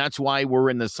 And that's why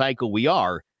we're in the cycle we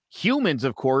are. Humans,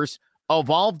 of course,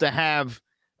 evolved to have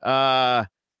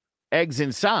eggs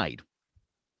inside.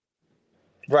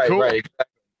 Right, cool. Right.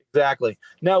 Exactly.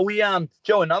 Now we,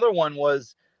 Joe, another one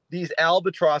was these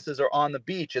albatrosses are on the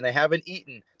beach and they haven't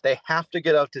eaten. They have to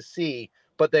get out to sea,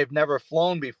 but they've never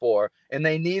flown before, and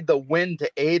they need the wind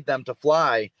to aid them to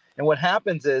fly. And what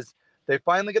happens is they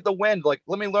finally get the wind, like,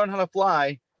 let me learn how to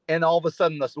fly. And all of a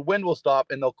sudden the wind will stop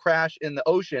and they'll crash in the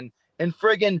ocean, and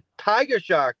friggin' tiger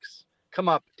sharks come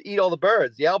up to eat all the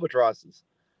birds, the albatrosses.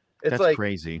 It's like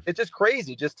crazy. It's just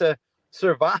crazy just to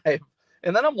survive.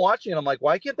 And then I'm watching and I'm like,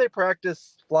 why can't they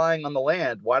practice flying on the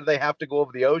land? Why do they have to go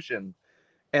over the ocean?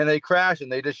 And they crash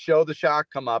and they just show the shark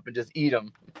come up and just eat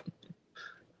them.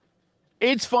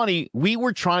 It's funny. We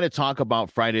were trying to talk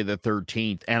about Friday the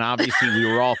 13th, and obviously we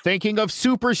were all thinking of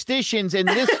superstitions, and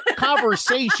this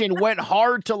conversation went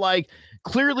hard to like,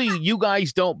 clearly you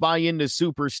guys don't buy into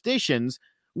superstitions,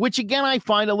 which again, I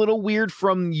find a little weird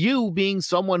from you being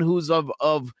someone who's of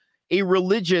a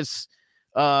religious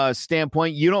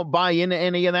standpoint. You don't buy into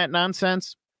any of that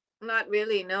nonsense? Not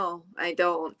really. No, I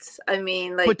don't. I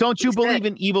mean, like, but don't you believe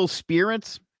in evil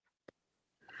spirits?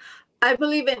 I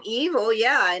believe in evil,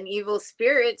 and evil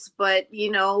spirits, but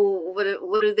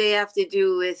what do they have to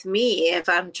do with me if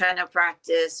I'm trying to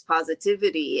practice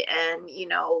positivity and,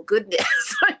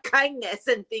 goodness or kindness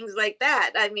and things like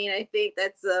that? I mean, I think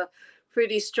that's a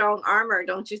pretty strong armor,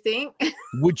 don't you think?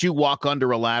 Would you walk under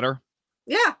a ladder?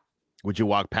 Yeah. Would you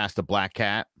walk past a black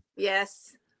cat?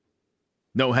 Yes.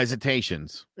 No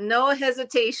hesitations. No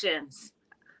hesitations.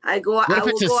 What if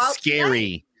it's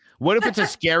scary? What if it's a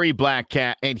scary black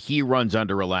cat and he runs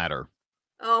under a ladder?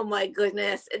 Oh my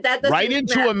goodness! That right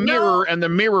into a mirror, and the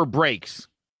mirror breaks.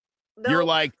 No. You're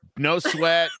like, no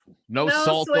sweat, no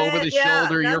salt sweat, over the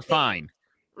shoulder. Nothing. You're fine.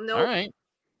 No. All right.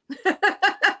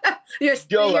 You're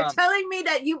telling me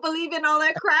that you believe in all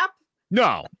that crap?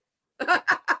 No.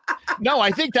 No, I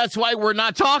think that's why we're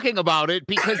not talking about it,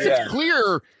 because it's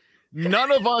clear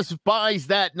none of us buys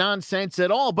that nonsense at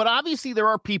all. But obviously there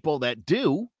are people that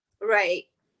do. Right.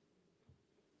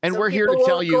 And we're here to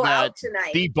tell you that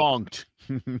debunked.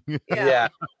 Yeah.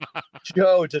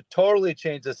 Joe, to totally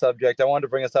change the subject, I wanted to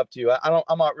bring us up to you.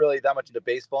 I'm not really that much into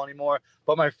baseball anymore,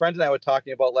 but my friend and I were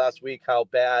talking about last week how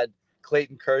bad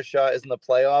Clayton Kershaw is in the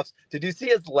playoffs. Did you see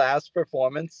his last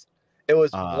performance? It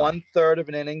was 1/3 of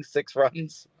an inning, 6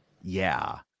 runs.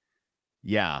 Yeah.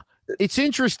 Yeah. It's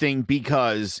interesting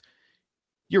because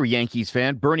you're a Yankees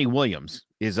fan. Bernie Williams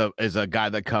is a guy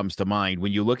that comes to mind.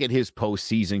 When you look at his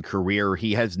postseason career,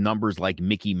 he has numbers like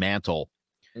Mickey Mantle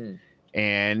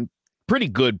and pretty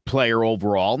good player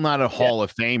overall, not a Hall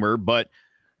of Famer, but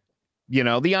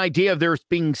the idea of there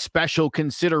being special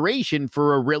consideration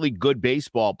for a really good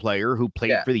baseball player who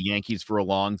played for the Yankees for a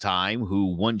long time,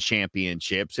 who won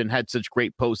championships and had such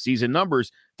great postseason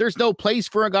numbers. There's no place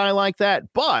for a guy like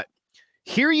that. But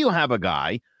here you have a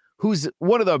guy who's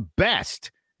one of the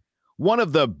best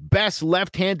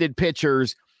left-handed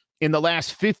pitchers in the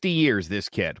last 50 years, this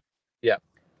kid. Yeah.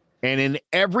 And in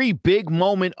every big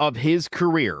moment of his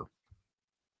career,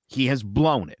 he has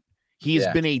blown it. He has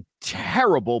been a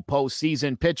terrible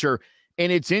postseason pitcher,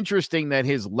 and it's interesting that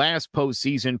his last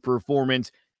postseason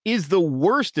performance is the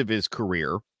worst of his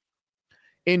career,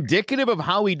 indicative of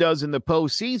how he does in the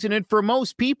postseason. And for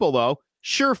most people, though,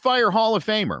 surefire Hall of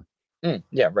Famer.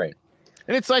 Yeah, right.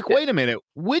 And it's like, wait a minute,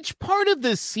 which part of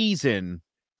the season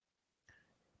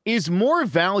is more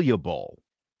valuable?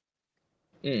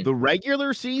 The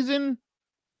regular season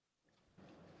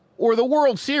or the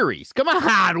World Series? Come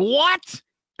on, what?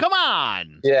 Come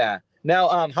on. Yeah. Now,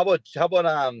 how about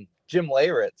Jim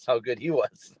Leyritz? How good he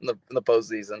was in the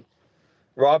postseason.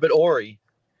 Robert Ory.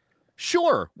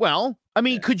 Sure. Well, I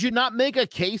mean, could you not make a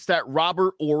case that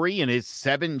Robert Ory and his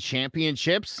 7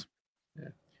 championships? Yeah.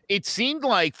 It seemed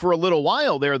like for a little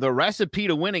while there, the recipe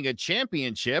to winning a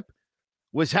championship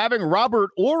was having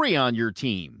Robert Ory on your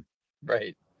team.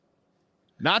 Right.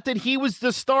 Not that he was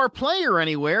the star player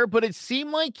anywhere, but it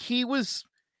seemed like he was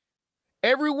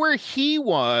everywhere he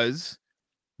was.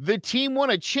 The team won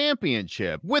a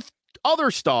championship with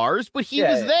other stars, but he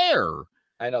was there.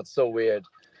 I know, it's so weird.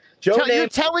 You're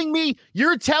telling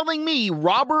me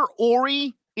Robert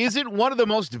Ory isn't one of the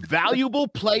most valuable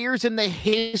players in the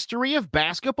history of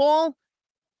basketball?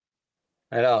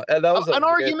 I know. And that was an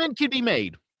argument could be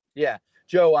made. Yeah.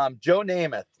 Joe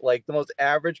Namath, like the most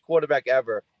average quarterback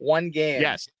ever, 1 game.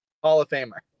 Yes. Hall of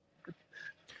Famer.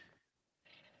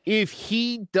 If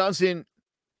he doesn't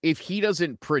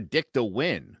predict a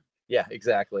win. Yeah,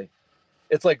 exactly.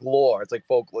 It's like lore. It's like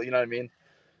folklore. You know what I mean?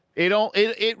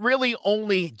 It really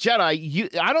only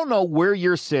Jedi. I don't know where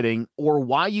you're sitting or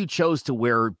why you chose to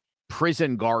wear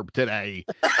prison garb today.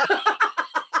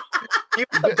 Keep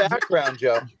the background,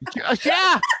 Joe.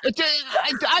 Yeah,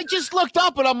 I just looked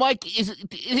up and I'm like, is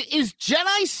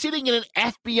Jedi sitting in an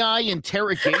FBI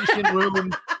interrogation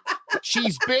room?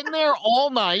 She's been there all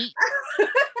night.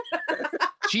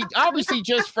 She obviously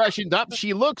just freshened up.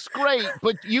 She looks great,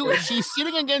 but she's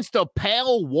sitting against a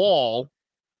pale wall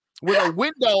with a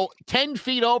window 10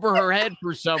 feet over her head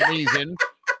for some reason.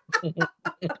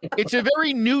 It's a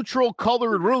very neutral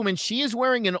colored room, and she is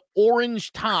wearing an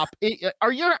orange top.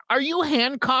 Are you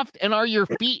handcuffed and are your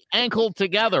feet ankled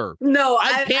together? No,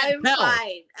 I'm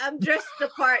fine. I'm dressed the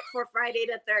part for Friday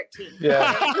the 13th.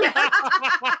 Yeah.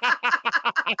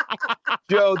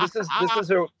 Joe,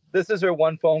 this is her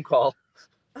one phone call.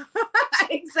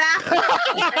 Exactly.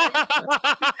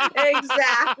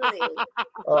 Exactly.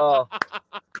 Oh.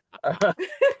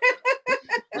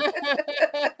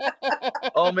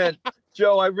 Oh man,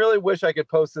 Joe, I really wish I could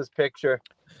post this picture.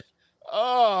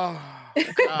 Oh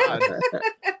God.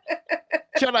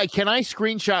 Jedi, can I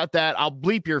screenshot that? I'll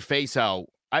bleep your face out.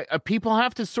 People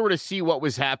have to sort of see what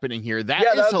was happening here. That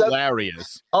is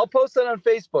hilarious. I'll post that on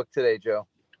Facebook today, Joe.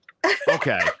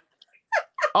 Okay.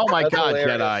 Oh my God,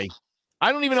 hilarious. Jedi.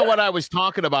 I don't even know what I was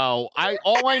talking about.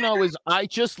 All I know is I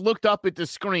just looked up at the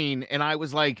screen and I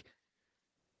was like,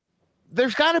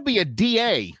 there's got to be a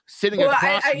DA sitting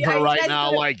across from her right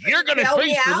now, like, you're going to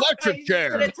face the electric chair.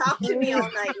 You're going to talk to me all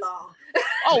night long.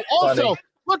 Oh, also,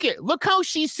 look how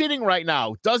she's sitting right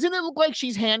now. Doesn't it look like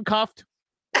she's handcuffed?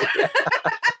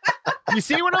 You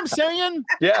see what I'm saying?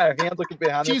 Yeah, her hands looking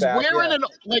behind her back. She's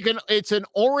wearing it's an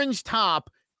orange top,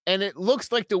 and it looks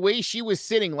like the way she was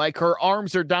sitting, like her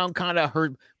arms are down kind of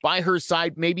by her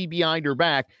side, maybe behind her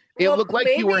back. It looked like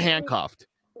you were handcuffed.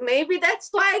 Maybe that's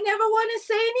why I never want to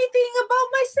say anything about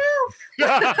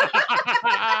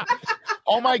myself.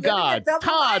 Oh my God,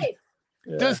 Todd!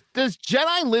 Yeah. Does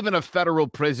Jedi live in a federal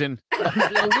prison?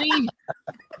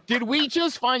 Did we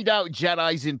just find out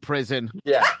Jedi's in prison?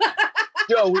 Yeah,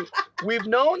 Joe, we've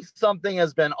known something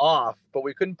has been off, but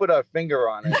we couldn't put our finger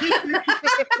on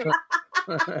it.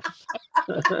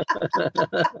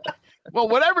 Well,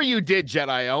 whatever you did, Jedi,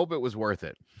 I hope it was worth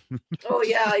it. Oh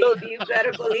yeah, you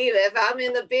better believe it. If I'm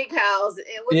in the big house,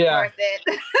 it was worth it.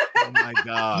 Oh my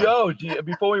God, Joe!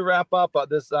 Before we wrap up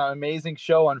this amazing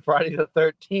show on Friday the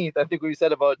 13th, I think we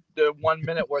said about 1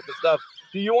 minute worth of stuff.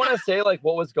 Do you want to say like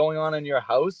what was going on in your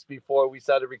house before we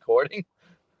started recording?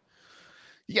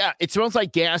 Yeah, it smells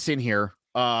like gas in here.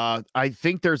 I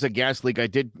think there's a gas leak.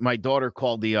 My daughter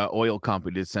called the oil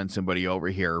company to send somebody over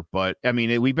here, but I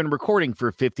mean, we've been recording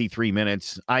for 53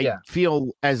 minutes. I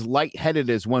feel as lightheaded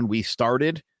as when we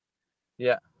started.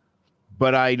 Yeah.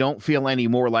 But I don't feel any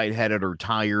more lightheaded or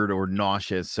tired or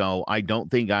nauseous. So I don't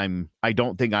think I've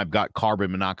got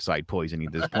carbon monoxide poisoning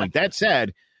at this point. That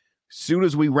said, soon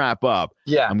as we wrap up,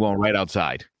 I'm going right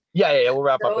outside. Yeah, we'll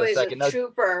wrap up in a second.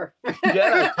 Trooper.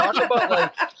 Jedi, talk about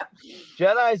like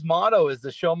Jedi's motto is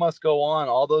the show must go on.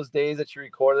 All those days that she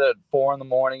recorded at 4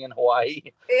 a.m. in Hawaii.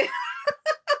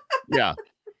 Yeah.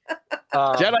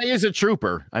 Jedi is a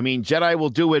trooper. I mean, Jedi will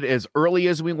do it as early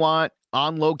as we want,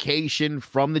 on location,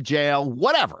 from the jail,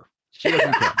 whatever. She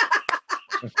doesn't care.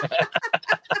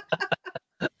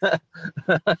 Well,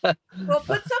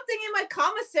 put something in my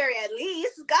commissary at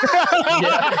least. God.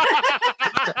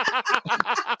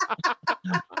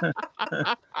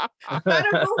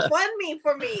 Better GoFundMe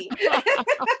for me.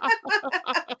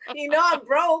 You know I'm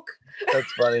broke.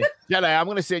 That's funny. Jedi, I'm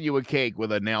going to send you a cake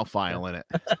with a nail file in it.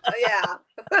 Yeah.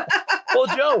 Well,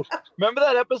 Joe, remember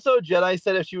that episode Jedi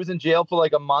said if she was in jail for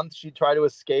like a month, she'd try to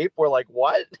escape? We're like,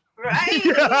 what? Right?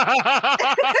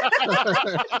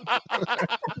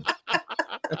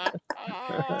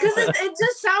 Because it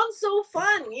just sounds so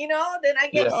fun, you know? Then I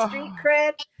get street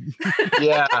cred.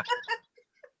 Yeah.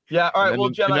 Yeah. All right. Well,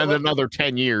 Jedi, and then another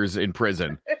 10 years in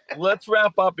prison. Let's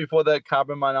wrap up before that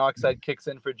carbon monoxide kicks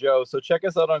in for Joe. So check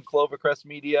us out on Clovercrest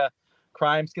Media,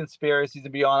 Crimes, Conspiracies,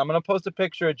 and Beyond. I'm going to post a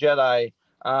picture of Jedi.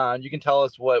 You can tell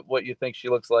us what you think she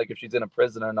looks like, if she's in a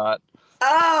prison or not.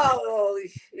 Oh,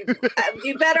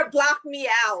 you better block me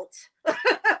out.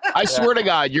 I swear to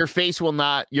God, your face will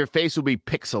be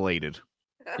pixelated.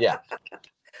 Yeah.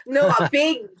 No, a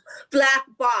big black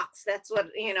box. That's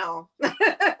what, you know. I'm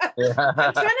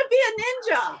trying to be a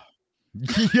ninja.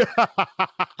 Yeah.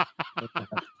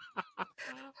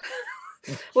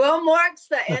 Well, Marks,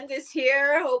 the end is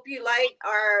here. Hope you like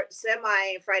our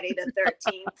semi Friday the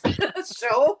 13th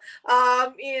show.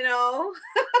 You know,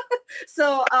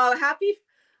 so happy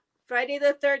Friday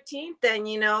the 13th. And,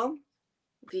 you know,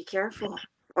 be careful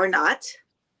or not.